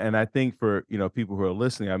 And I think for, people who are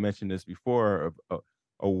listening, I mentioned this before,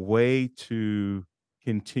 a way to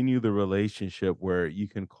continue the relationship where you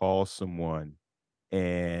can call someone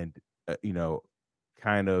and, you know,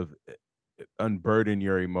 kind of unburden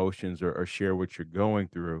your emotions, or share what you're going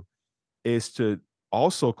through, is to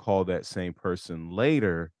also call that same person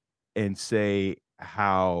later and say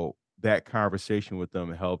how that conversation with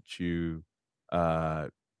them helped you, uh,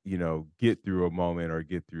 get through a moment or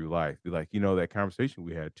get through life. Be like, that conversation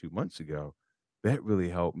we had 2 months ago, that really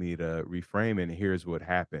helped me to reframe it. And here's what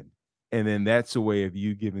happened. And then that's a way of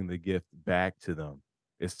you giving the gift back to them,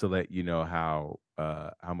 is to let you know how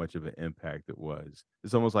much of an impact it was.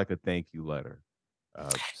 It's almost like a thank you letter,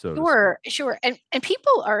 so to speak. Sure, sure. And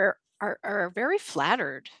people are very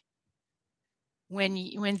flattered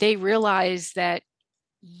when they realize that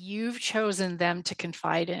you've chosen them to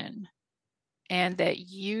confide in, and that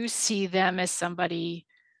you see them as somebody,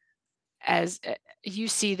 as you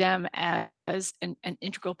see them as an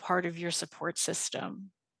integral part of your support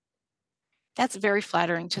system. That's very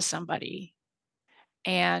flattering to somebody.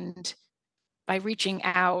 And by reaching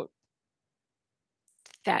out,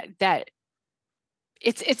 that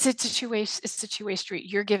it's a two-way street.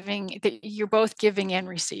 You're both giving and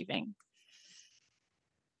receiving.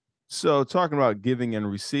 So talking about giving and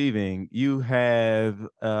receiving, you have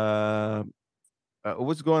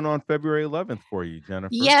what's going on February 11th for you, Jennifer?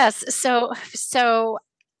 Yes. So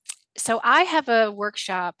I have a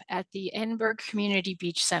workshop at the Edinburgh Community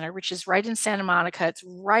Beach Center, which is right in Santa Monica. It's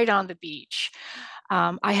right on the beach.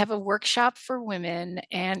 I have a workshop for women,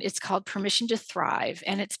 and it's called Permission to Thrive.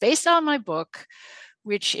 And it's based on my book,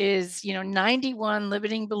 which is, 91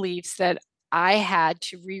 limiting beliefs that I had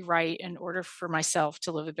to rewrite in order for myself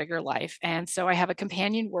to live a bigger life. And so I have a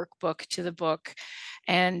companion workbook to the book.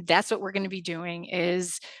 And that's what we're going to be doing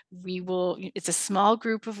is it's a small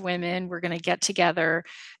group of women. We're going to get together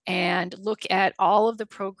and look at all of the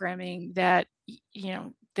programming that,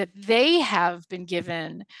 that they have been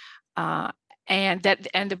given, and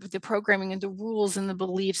the programming and the rules and the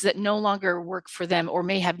beliefs that no longer work for them or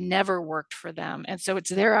may have never worked for them. And so it's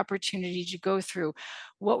their opportunity to go through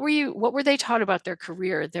what were they taught about their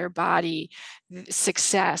career, their body,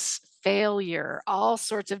 success, failure, all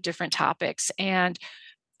sorts of different topics, and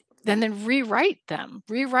then rewrite the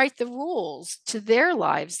rules to their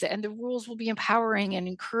lives, and the rules will be empowering and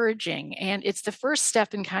encouraging. And it's the first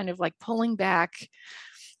step in kind of like pulling back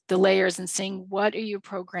the layers and saying, what are you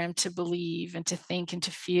programmed to believe and to think and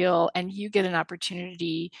to feel? And you get an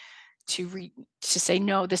opportunity to say,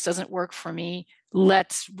 no, this doesn't work for me.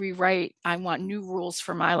 Let's rewrite. I want new rules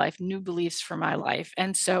for my life, new beliefs for my life.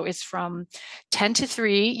 And so it's from 10 to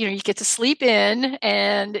 3. You get to sleep in,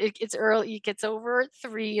 and it's early. It gets over at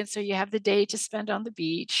 3. And so you have the day to spend on the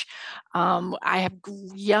beach. I have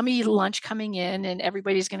yummy lunch coming in, and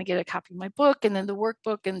everybody's going to get a copy of my book, and then the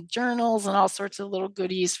workbook and journals and all sorts of little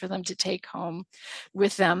goodies for them to take home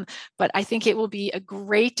with them. But I think it will be a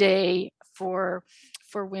great day for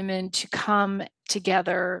women to come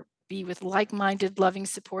together, be with like-minded, loving,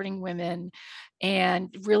 supporting women,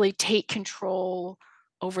 and really take control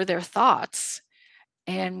over their thoughts.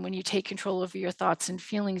 And when you take control over your thoughts and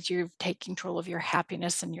feelings, you take control of your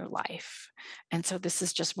happiness and your life. And so this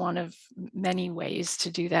is just one of many ways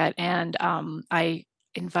to do that. And I'm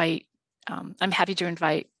happy to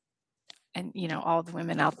invite all the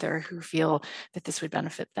women out there who feel that this would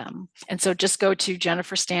benefit them. And so just go to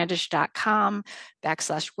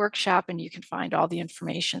jenniferstandish.com/workshop, and you can find all the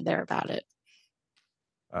information there about it.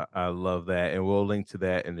 I love that, and we'll link to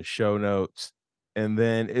that in the show notes. And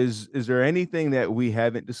then is there anything that we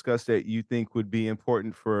haven't discussed that you think would be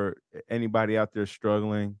important for anybody out there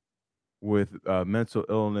struggling with mental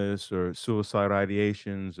illness or suicide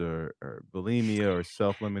ideations or bulimia or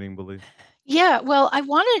self-limiting beliefs? Yeah, well, I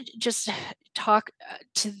want to just talk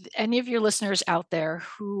to any of your listeners out there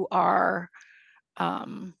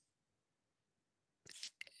um,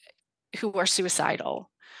 who are suicidal.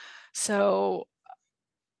 So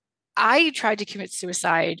I tried to commit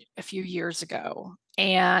suicide a few years ago,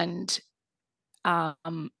 and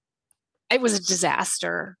it was a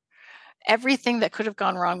disaster. Everything that could have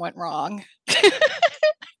gone wrong went wrong.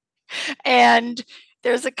 And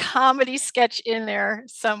there's a comedy sketch in there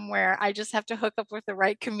somewhere. I just have to hook up with the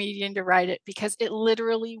right comedian to write it, because it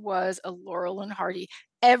literally was a Laurel and Hardy.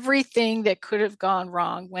 Everything that could have gone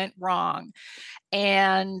wrong went wrong.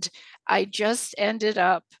 And I just ended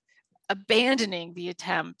up abandoning the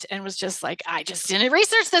attempt and was just like, I just didn't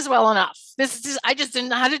research this well enough. I just didn't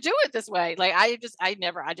know how to do it this way. Like I didn't,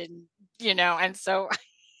 and so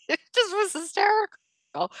it just was hysterical.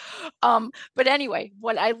 But anyway,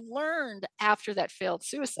 what I learned after that failed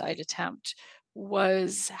suicide attempt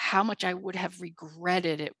was how much I would have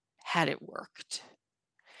regretted it had it worked.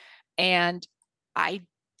 And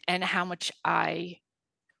how much I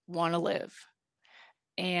want to live.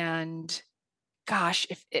 And gosh,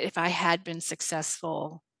 if I had been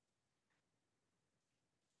successful,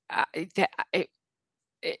 it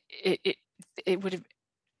would have.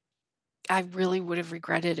 I really would have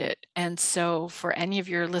regretted it. And so, for any of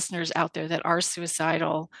your listeners out there that are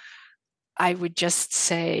suicidal, I would just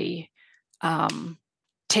say,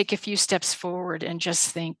 take a few steps forward and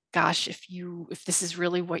just think, gosh, if this is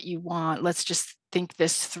really what you want, let's just think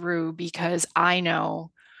this through, because I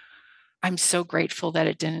know I'm so grateful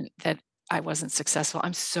that I wasn't successful.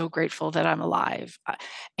 I'm so grateful that I'm alive.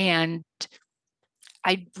 And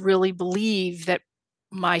I really believe that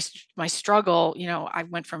my struggle, I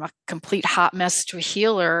went from a complete hot mess to a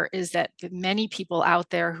healer, is that the many people out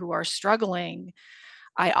there who are struggling,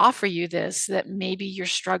 I offer you this, that maybe you're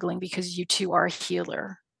struggling because you too are a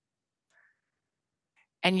healer.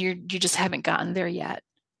 And you just haven't gotten there yet.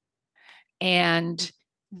 And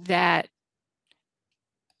that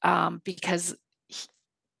because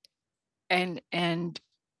and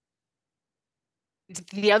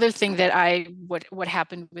the other thing that what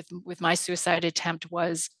happened with my suicide attempt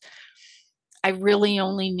was I really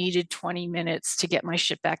only needed 20 minutes to get my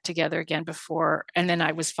shit back together again and then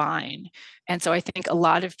I was fine. And so I think a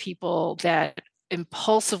lot of people that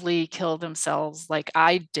impulsively kill themselves, like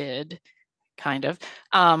I did, kind of,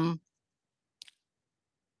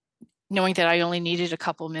 knowing that I only needed a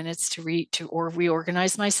couple minutes to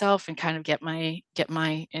reorganize myself and kind of get my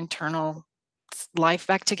internal life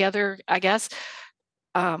back together, I guess.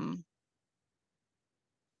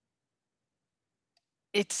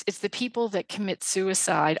 it's the people that commit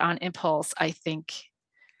suicide on impulse, I think,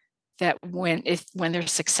 that when they're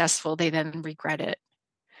successful, they then regret it.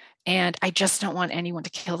 And I just don't want anyone to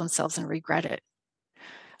kill themselves and regret it.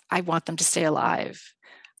 I want them to stay alive,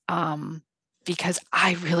 because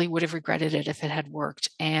I really would have regretted it if it had worked.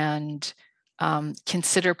 And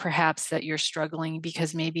consider perhaps that you're struggling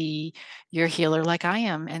because maybe you're a healer like I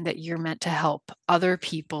am, and that you're meant to help other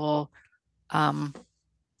people um,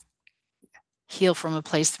 heal from a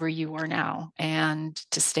place where you are now and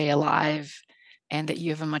to stay alive, and that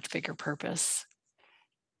you have a much bigger purpose.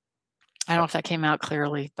 I don't know if that came out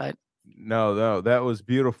clearly, but No, no, that was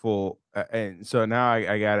beautiful. And so now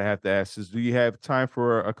I gotta have to ask this: do you have time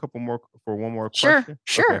for a couple more for one more sure, question?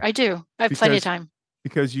 sure, Okay, I do. I have plenty of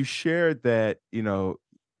because time. you shared that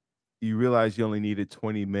you realized you only needed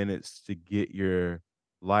 20 minutes to get your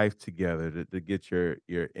life together, to get your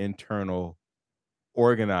internal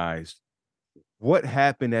organized. What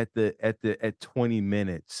happened at 20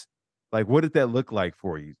 minutes? Like, what did that look like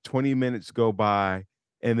for you? 20 minutes go by,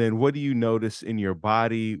 and then what do you notice in your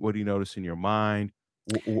body? What do you notice in your mind?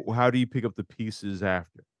 How do you pick up the pieces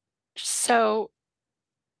after? So,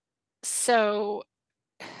 so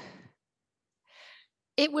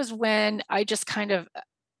it was when I just kind of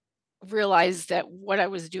realized that what I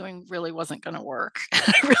was doing really wasn't going to work.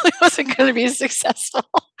 I really wasn't going to be successful.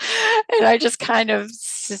 And I just kind of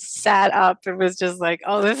sat up and was just like,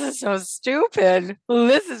 oh, this is so stupid.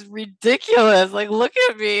 This is ridiculous. Like, look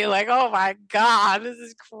at me. Like, oh my God, this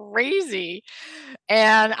is crazy.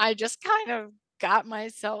 And I just kind of got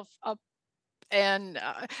myself up. And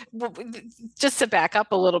just to back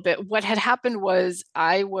up a little bit, what had happened was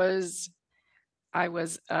I was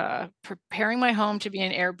preparing my home to be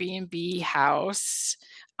an Airbnb house.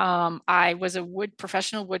 I was a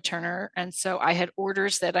professional wood turner, and so I had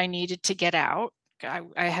orders that I needed to get out.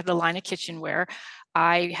 I had a line of kitchenware.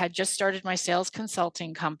 I had just started my sales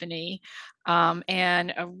consulting company,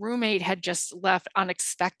 and a roommate had just left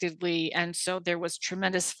unexpectedly, and so there was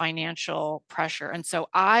tremendous financial pressure. And so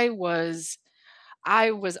I was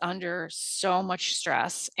under so much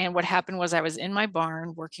stress. And what happened was I was in my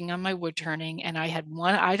barn working on my wood turning, and I had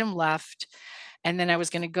one item left. And then I was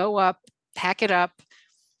going to go up, pack it up,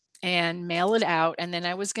 and mail it out. And then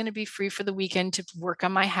I was going to be free for the weekend to work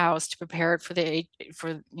on my house to prepare it for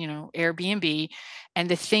Airbnb. And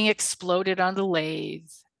the thing exploded on the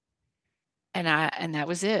lathe. And that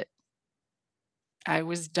was it. I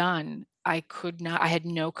was done. I could not, I had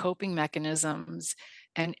no coping mechanisms.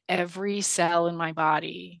 And every cell in my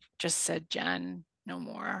body just said, Jen, no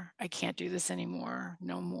more. I can't do this anymore.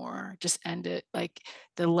 No more. Just end it. Like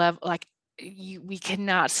the level, like we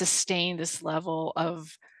cannot sustain this level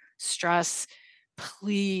of stress,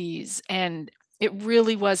 please. And it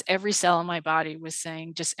really was, every cell in my body was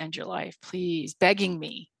saying, just end your life, please, begging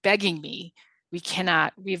me, begging me. We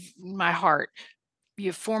cannot, my heart, you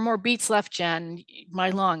have 4 more beats left, Jen. My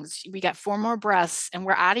lungs, we got 4 more breaths and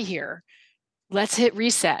we're out of here. Let's hit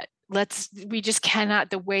reset. We just cannot,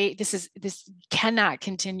 this cannot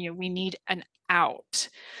continue. We need an out.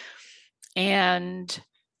 And,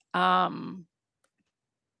 and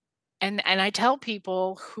I tell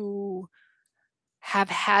people who have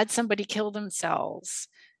had somebody kill themselves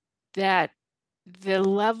that the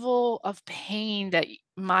level of pain that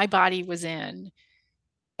my body was in,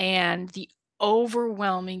 and the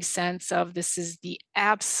overwhelming sense of this is the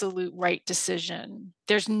absolute right decision.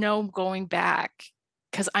 There's no going back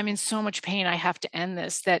because I'm in so much pain. I have to end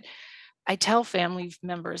this. That I tell family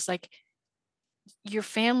members, like, your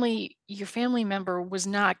family member was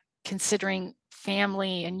not considering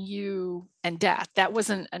family and you and death.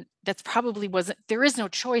 That's probably wasn't, there is no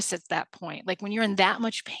choice at that point. Like when you're in that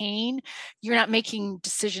much pain, you're not making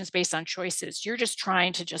decisions based on choices. You're just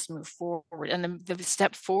trying to just move forward. And the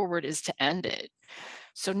step forward is to end it.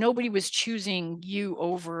 So nobody was choosing you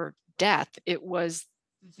over death. It was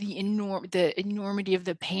the enormity of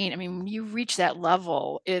the pain. I mean, when you reach that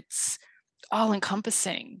level, it's all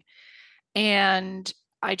encompassing. And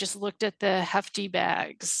I just looked at the hefty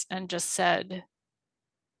bags and just said,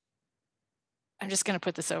 I'm just going to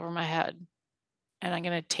put this over my head and I'm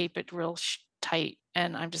going to tape it real tight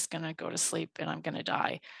and I'm just going to go to sleep and I'm going to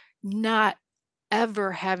die. Not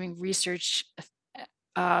ever having researched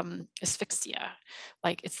asphyxia.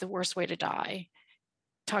 Like, it's the worst way to die.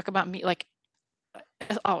 Talk about me, like,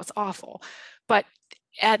 oh, it's awful. But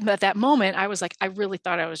at that moment, I was like, I really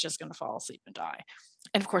thought I was just going to fall asleep and die.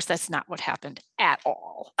 And of course, that's not what happened at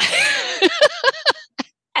all.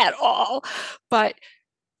 At all. But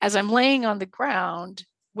as I'm laying on the ground,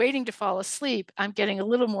 waiting to fall asleep, I'm getting a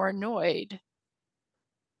little more annoyed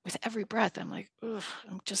with every breath, I'm like, ugh,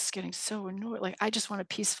 I'm just getting so annoyed. Like, I just want a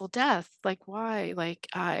peaceful death. Like, why? Like,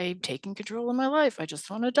 I'm taking control of my life. I just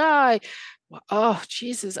want to die. Well, oh,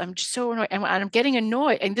 Jesus, I'm just so annoyed. And I'm getting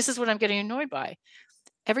annoyed. And this is what I'm getting annoyed by.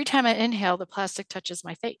 Every time I inhale, the plastic touches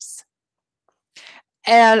my face.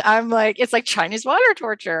 And I'm like, it's like Chinese water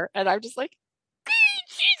torture. And I'm just like,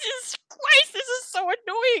 Jesus Christ, this is so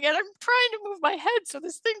annoying. And I'm trying to move my head so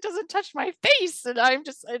this thing doesn't touch my face. And I'm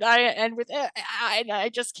just, and I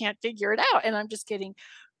just can't figure it out. And I'm just getting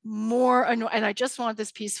more annoyed. And I just want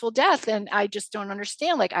this peaceful death. And I just don't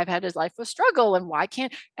understand. Like, I've had a life of struggle. And why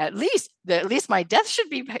can't at least my death should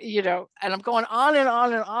be, and I'm going on and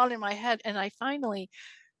on and on in my head. And I finally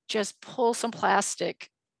just pull some plastic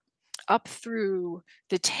up through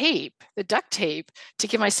the duct tape to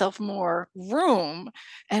give myself more room.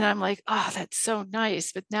 And I'm like, oh, that's so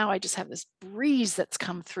nice. But now I just have this breeze that's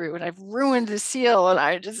come through and I've ruined the seal and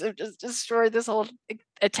I just destroyed this whole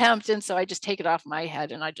attempt. And so I just take it off my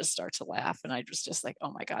head and I just start to laugh. And I just like,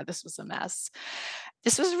 oh my God, this was a mess.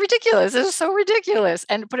 This was ridiculous. It was so ridiculous.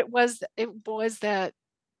 but it was that,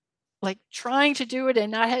 like, trying to do it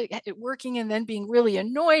and not it working and then being really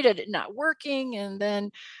annoyed at it not working. And then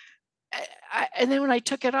when I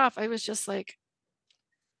took it off, I was just like,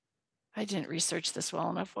 I didn't research this well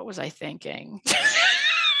enough. What was I thinking?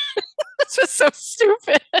 This was so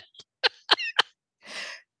stupid.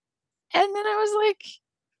 And then I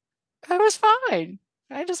was fine.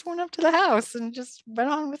 I just went up to the house and just went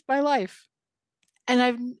on with my life.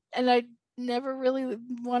 And I never really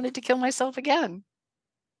wanted to kill myself again,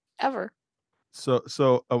 ever.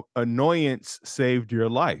 So annoyance saved your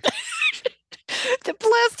life. The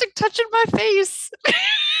plastic touching my face.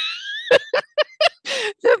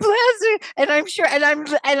 The plastic, and I'm sure,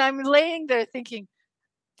 and I'm laying there thinking,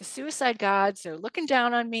 the suicide gods, they're looking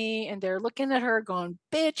down on me and they're looking at her going,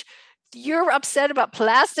 bitch, you're upset about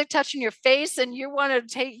plastic touching your face and you want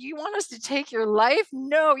us to take your life?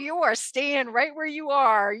 No, you are staying right where you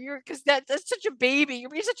are. Because that's such a baby. You're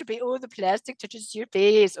being such a baby. Oh, the plastic touches your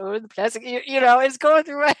face. Oh, the plastic, it's going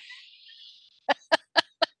through my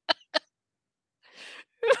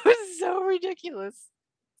it was so ridiculous.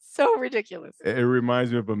 So ridiculous. It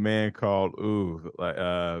reminds me of a man called Ooh, like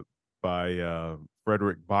by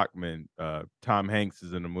Frederick Bachman. Tom Hanks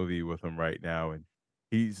is in a movie with him right now, and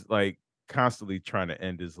he's like constantly trying to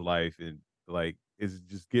end his life, and like is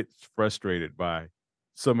just gets frustrated by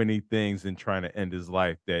so many things and trying to end his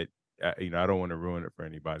life that I don't want to ruin it for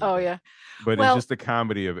anybody, Oh but yeah. it's Well, just a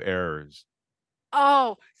comedy of errors.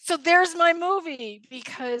 oh, so there's my movie,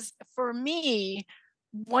 because for me,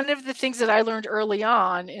 one of the things that I learned early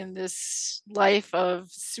on in this life of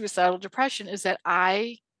suicidal depression is that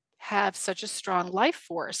I have such a strong life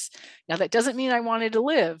force. Now, that doesn't mean I wanted to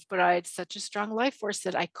live, but I had such a strong life force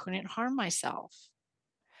that I couldn't harm myself.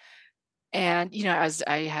 And, as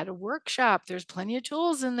I had a workshop, there's plenty of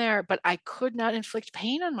tools in there, but I could not inflict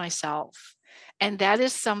pain on myself. And that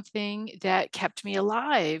is something that kept me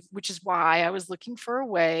alive, which is why I was looking for a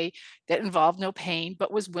way that involved no pain,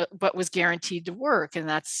 but was guaranteed to work. And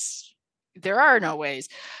there are no ways.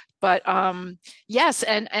 But yes,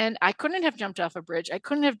 and I couldn't have jumped off a bridge. I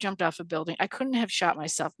couldn't have jumped off a building. I couldn't have shot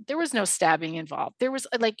myself. There was no stabbing involved. There was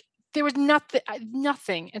nothing,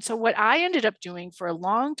 nothing. And so what I ended up doing for a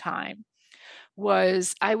long time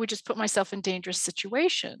was I would just put myself in dangerous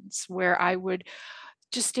situations where I would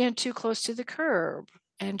just stand too close to the curb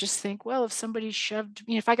and just think, well, if somebody shoved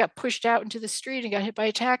me, if I got pushed out into the street and got hit by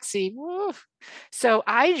a taxi, woo. So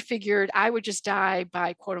I figured I would just die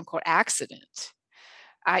by quote unquote accident.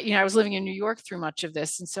 I was living in New York through much of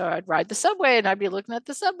this. And so I'd ride the subway and I'd be looking at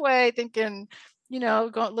the subway thinking,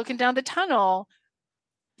 looking down the tunnel,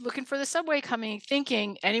 looking for the subway coming,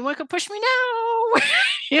 thinking anyone could push me now.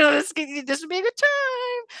 This would be a good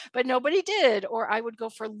time, but nobody did. Or I would go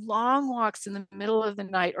for long walks in the middle of the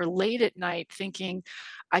night or late at night thinking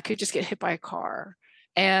I could just get hit by a car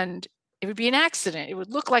and it would be an accident. It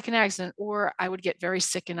would look like an accident, or I would get very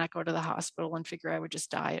sick and not go to the hospital and figure I would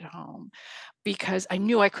just die at home because I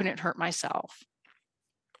knew I couldn't hurt myself.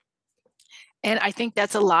 And I think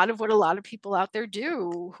that's a lot of what a lot of people out there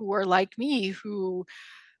do who are like me, who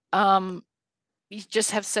you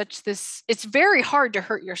just have it's very hard to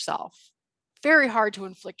hurt yourself, very hard to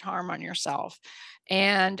inflict harm on yourself.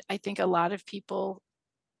 And I think a lot of people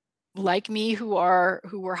like me who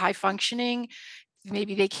were high functioning,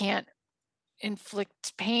 maybe they can't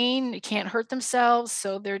inflict pain, they can't hurt themselves,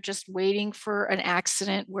 so they're just waiting for an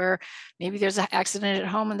accident where maybe there's an accident at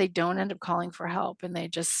home and they don't end up calling for help and they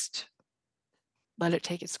just let it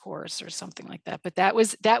take its course or something like that. But that's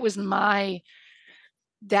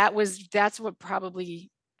what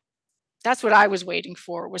probably That's what I was waiting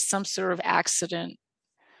for, was some sort of accident,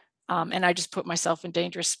 and I just put myself in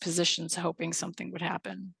dangerous positions hoping something would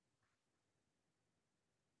happen.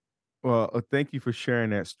 Well, thank you for sharing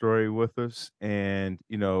that story with us. And,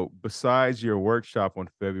 besides your workshop on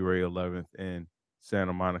February 11th in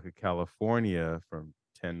Santa Monica, California from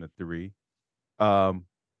 10 to 3, um,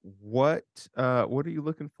 what what are you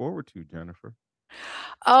looking forward to, Jennifer?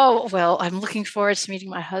 Oh, well, I'm looking forward to meeting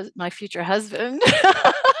my future husband.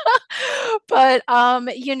 But,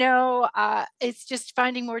 it's just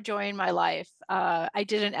finding more joy in my life. I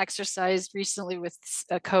did an exercise recently with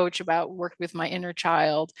a coach about work with my inner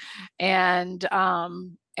child, and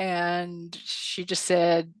she just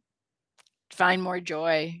said, find more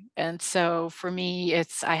joy. And so for me,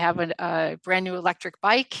 I have a brand new electric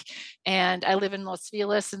bike, and I live in Los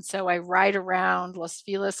Feliz, and so I ride around Los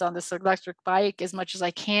Feliz on this electric bike as much as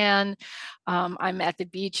I can. I'm at the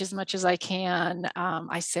beach as much as I can.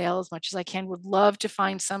 I sail as much as I can. Would love to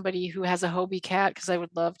find somebody who has a Hobie cat, because I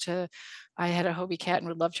would love to. I had a Hobie cat and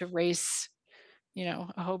would love to race, a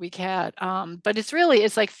Hobie cat. But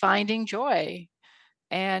it's like finding joy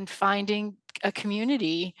and finding a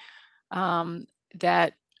community, um,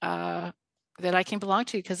 that uh, that I can belong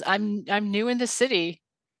to, because I'm new in the city.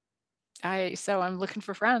 So I'm looking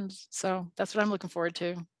for friends. So that's what I'm looking forward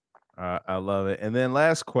to. I love it. And then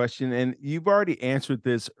last question, and you've already answered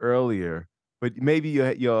this earlier, but maybe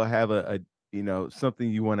you'll have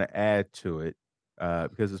something you want to add to it,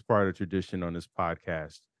 because it's part of the tradition on this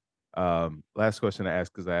podcast. Last question I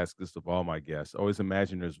ask, because I ask this of all my guests. Always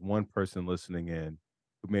imagine there's one person listening in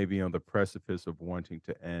who may be on the precipice of wanting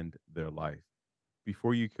to end their life.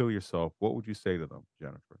 Before you kill yourself, what would you say to them,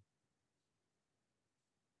 Jennifer?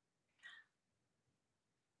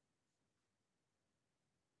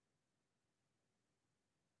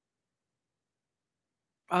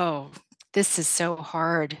 Oh, this is so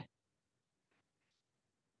hard.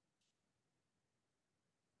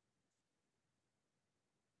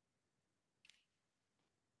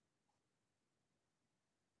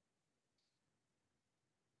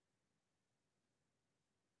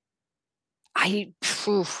 I,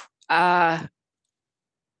 phew, I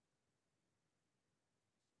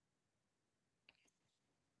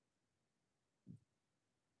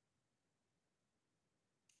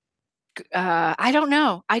don't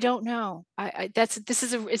know. I don't know. This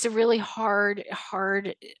is it's a really hard.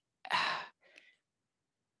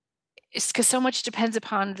 It's because so much depends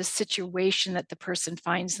upon the situation that the person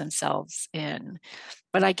finds themselves in.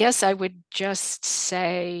 But I guess I would just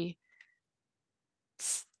say,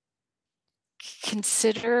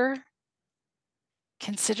 consider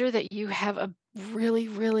consider that you have a really,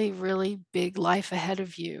 really, really big life ahead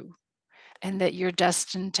of you, and that you're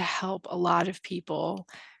destined to help a lot of people,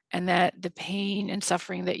 and that the pain and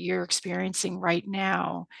suffering that you're experiencing right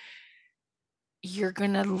now, you're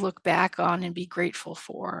going to look back on and be grateful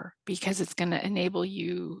for, because it's going to enable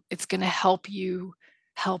you, it's going to help you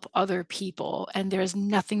help other people. And there's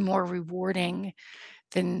nothing more rewarding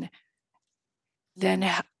than than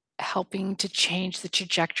helping to change the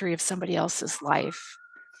trajectory of somebody else's life.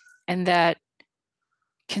 And that,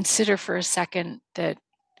 consider for a second that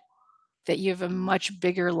you have a much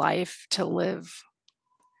bigger life to live,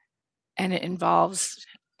 and it involves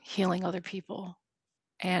healing other people,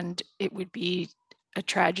 and it would be a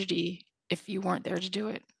tragedy if you weren't there to do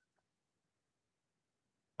it.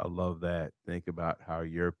 I love that. Think about how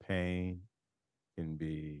your pain can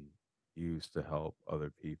be used to help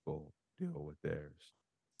other people deal with theirs.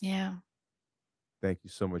 Yeah. Thank you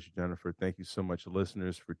so much, Jennifer. Thank you so much,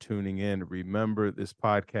 listeners, for tuning in. Remember, this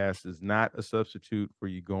podcast is not a substitute for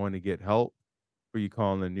you going to get help, for you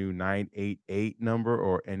calling the new 988 number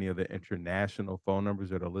or any of the international phone numbers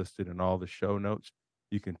that are listed in all the show notes.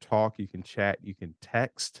 You can talk, you can chat, you can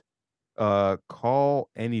text, call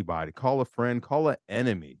anybody, call a friend, call an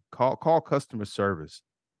enemy, call customer service.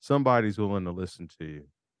 Somebody's willing to listen to you.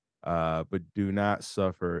 But do not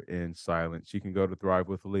suffer in silence. You can go to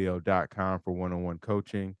thrivewithleo.com for one-on-one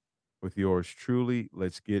coaching with yours truly.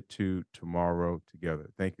 Let's get to tomorrow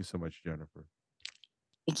together. Thank you so much, Jennifer.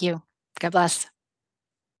 Thank you. God bless.